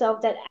allowing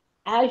yourself that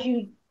as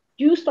you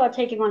do start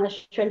taking on a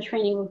strength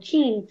training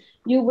routine,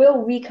 you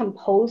will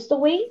recompose the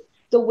weight.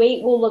 The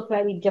weight will look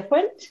very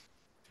different,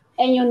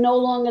 and you're no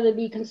longer to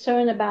be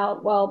concerned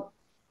about, well,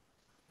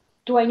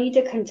 do I need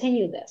to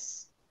continue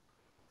this?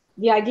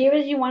 The idea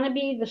is you want to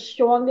be the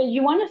strongest,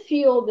 you want to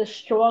feel the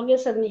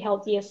strongest and the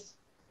healthiest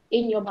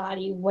in your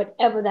body,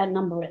 whatever that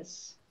number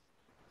is.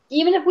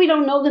 Even if we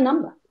don't know the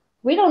number,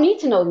 we don't need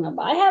to know the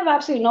number. I have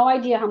absolutely no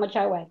idea how much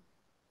I weigh.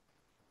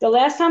 The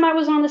last time I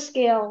was on the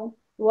scale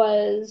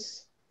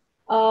was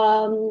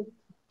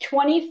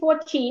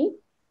 2014,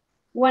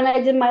 when I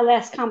did my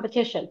last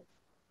competition.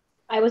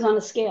 I was on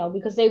a scale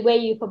because they weigh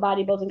you for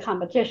bodybuilding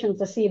competitions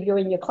to see if you're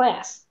in your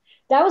class.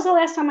 That was the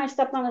last time I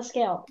stepped on a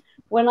scale.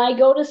 When I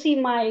go to see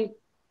my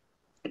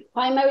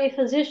primary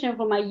physician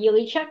for my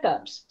yearly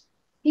checkups,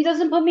 he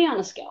doesn't put me on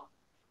a scale.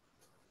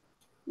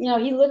 You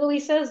know, he literally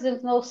says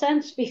there's no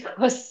sense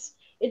because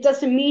it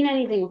doesn't mean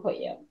anything for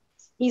you.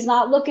 He's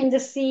not looking to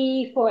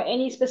see for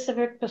any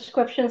specific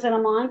prescriptions that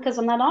I'm on, because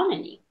I'm not on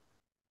any.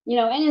 You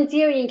know, and in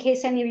theory, in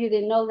case any of you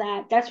didn't know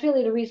that, that's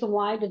really the reason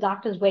why the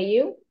doctors weigh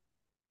you.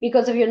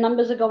 Because if your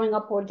numbers are going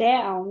up or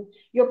down,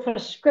 your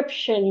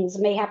prescriptions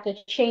may have to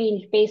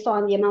change based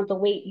on the amount of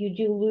weight you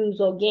do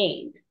lose or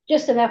gain.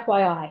 Just an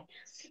FYI.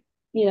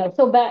 You know,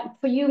 so back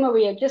for you,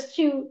 Maria, just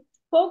to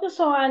focus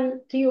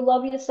on, do you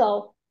love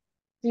yourself?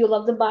 Do you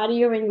love the body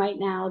you're in right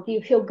now? Do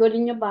you feel good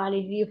in your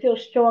body? Do you feel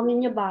strong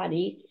in your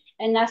body?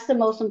 And that's the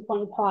most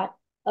important part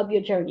of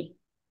your journey.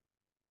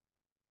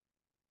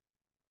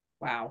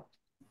 Wow.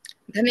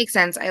 That makes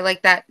sense. I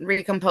like that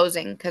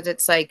recomposing, because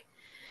it's like,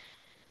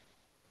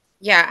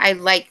 yeah, I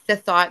like the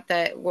thought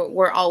that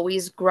we're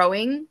always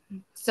growing.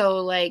 So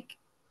like,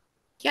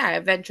 yeah,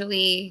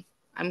 eventually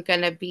I'm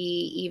going to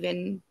be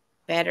even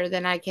better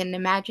than I can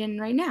imagine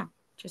right now,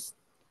 just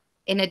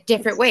in a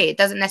different way. It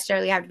doesn't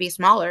necessarily have to be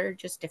smaller,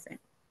 just different.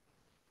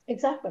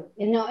 Exactly.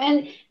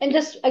 And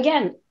just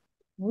again,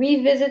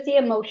 revisit the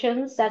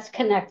emotions that's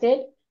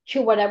connected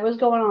to whatever's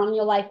going on in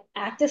your life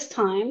at this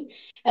time.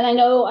 And I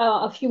know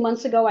a few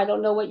months ago, I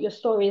don't know what your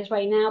story is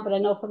right now, but I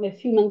know from a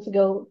few months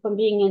ago, from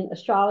being in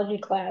astrology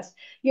class,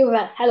 you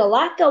had a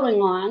lot going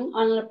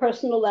on a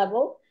personal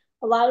level,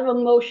 a lot of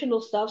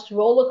emotional stuff,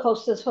 roller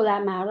coasters for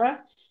that matter.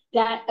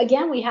 That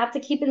again, we have to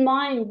keep in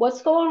mind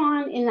what's going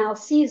on in our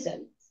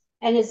season.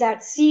 And is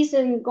that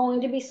season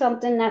going to be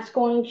something that's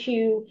going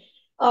to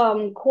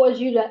cause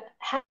you to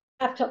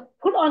have to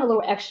put on a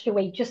little extra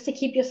weight just to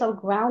keep yourself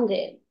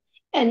grounded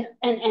and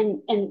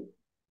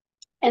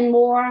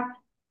more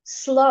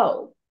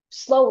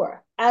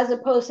slower, as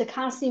opposed to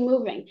constantly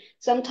moving.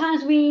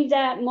 Sometimes we need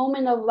that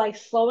moment of like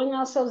slowing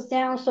ourselves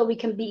down so we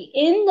can be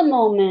in the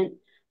moment,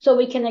 so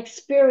we can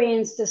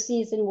experience the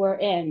season we're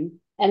in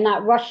and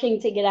not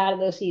rushing to get out of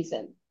the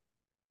season.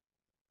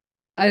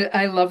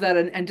 I love that.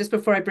 And just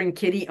before I bring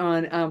Kitty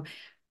on,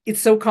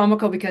 it's so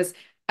comical because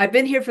I've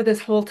been here for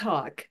this whole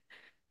talk.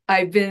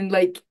 I've been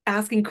like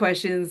asking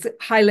questions,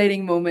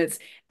 highlighting moments,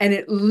 and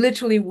it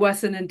literally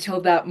wasn't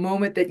until that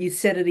moment that you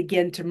said it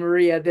again to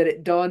Maria that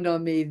it dawned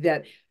on me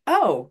that,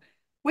 oh,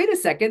 wait a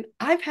second,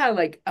 I've had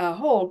like a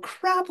whole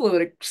crap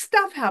load of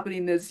stuff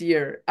happening this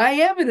year. I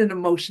am in an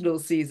emotional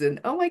season.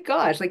 Oh my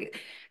gosh. Like,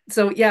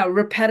 so yeah,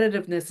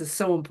 repetitiveness is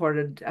so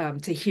important,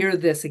 to hear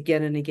this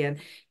again and again.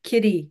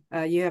 Kitty,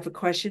 you have a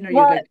question or you'd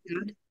Well, like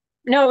to add?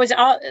 no,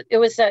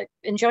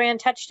 and Joanne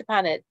touched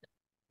upon it.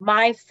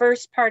 My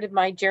first part of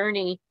my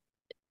journey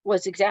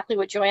was exactly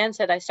what Joanne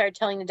said. I started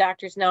telling the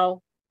doctors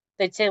no.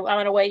 They'd say, well, I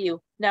want to weigh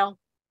you. No.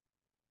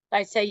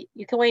 I'd say,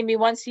 you can weigh me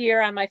once a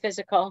year on my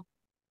physical.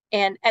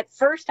 And at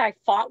first I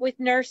fought with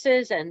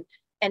nurses, and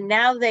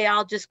now they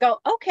all just go,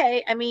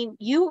 okay. I mean,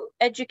 you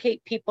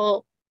educate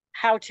people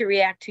how to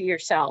react to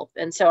yourself.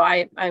 And so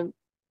I'm,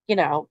 you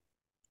know,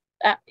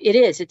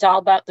 it's all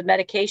about the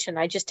medication.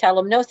 I just tell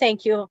them, no,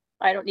 thank you.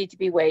 I don't need to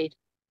be weighed.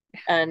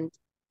 And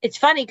it's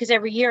funny because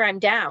every year I'm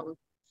down,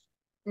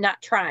 not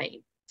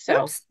trying.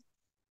 So, Oops.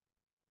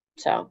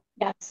 so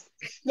Yes.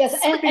 Yes,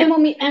 Sorry, sorry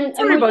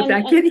when about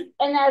that, Kitty.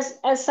 and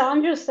as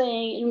Sandra's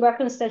saying in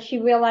reference that she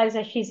realized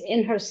that she's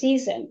in her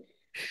season,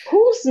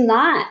 who's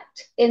not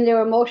in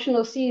their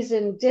emotional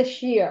season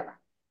this year?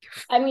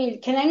 I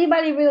mean, can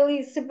anybody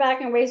really sit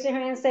back and raise their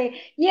hand and say,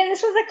 yeah,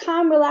 this was a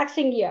calm,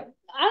 relaxing year?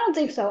 I don't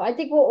think so. I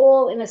think we're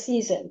all in a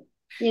season,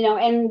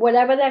 and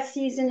whatever that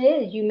season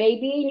is, you may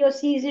be in your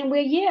season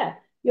where, yeah,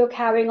 you're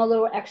carrying a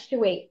little extra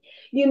weight.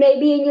 You may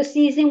be in your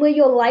season where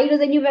you're lighter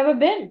than you've ever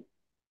been.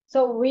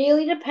 So it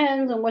really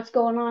depends on what's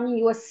going on in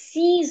your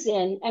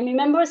season. And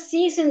remember, a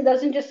season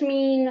doesn't just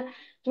mean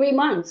 3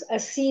 months. A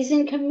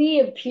season can be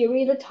a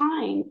period of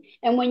time.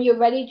 And when you're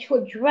ready to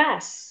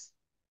address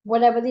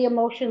whatever the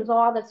emotions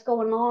are that's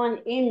going on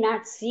in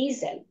that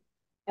season,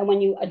 and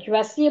when you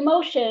address the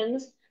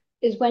emotions,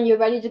 is when you're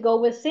ready to go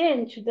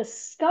within to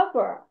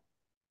discover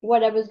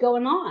whatever's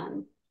going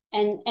on.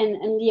 And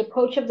the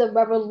approach of the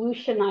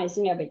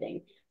revolutionizing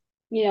everything.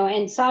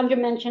 And Sandra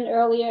mentioned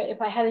earlier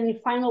if I had any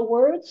final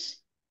words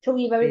to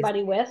leave Please.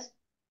 everybody with.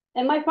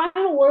 And my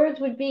final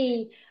words would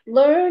be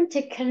learn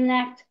to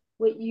connect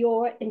with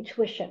your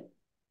intuition.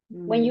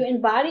 When you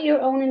embody your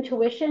own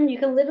intuition, you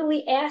can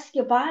literally ask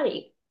your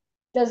body,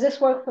 does this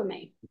work for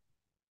me?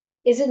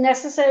 Is it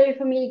necessary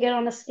for me to get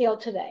on a scale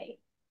today?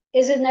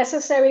 Is it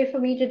necessary for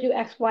me to do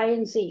X, Y,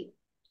 and Z?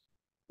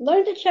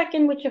 Learn to check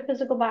in with your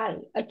physical body,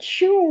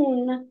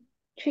 attune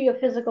to your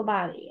physical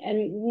body.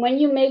 And when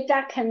you make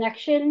that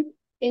connection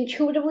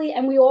intuitively,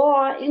 and we all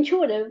are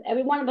intuitive,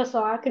 every one of us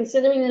are,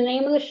 considering the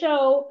name of the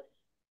show,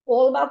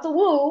 all about the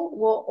woo,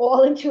 we're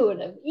all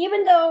intuitive.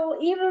 Even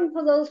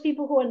for those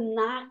people who are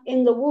not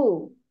in the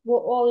woo, we're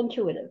all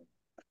intuitive.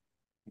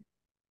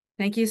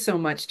 Thank you so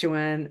much,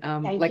 Joanne.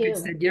 Thank Like I you.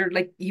 said,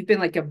 you've been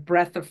like a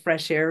breath of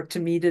fresh air to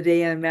me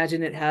today. I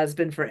imagine it has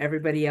been for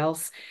everybody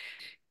else.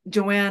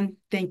 Joanne,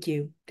 thank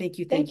you. Thank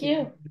you. Thank Thank you.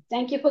 you.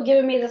 Thank you for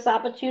giving me this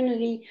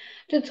opportunity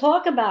to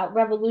talk about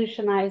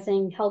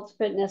revolutionizing health,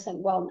 fitness,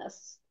 and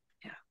wellness.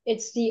 Yeah,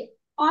 It's the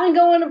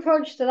ongoing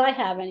approach that I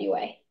have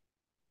anyway.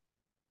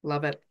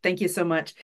 love it. Thank you so much.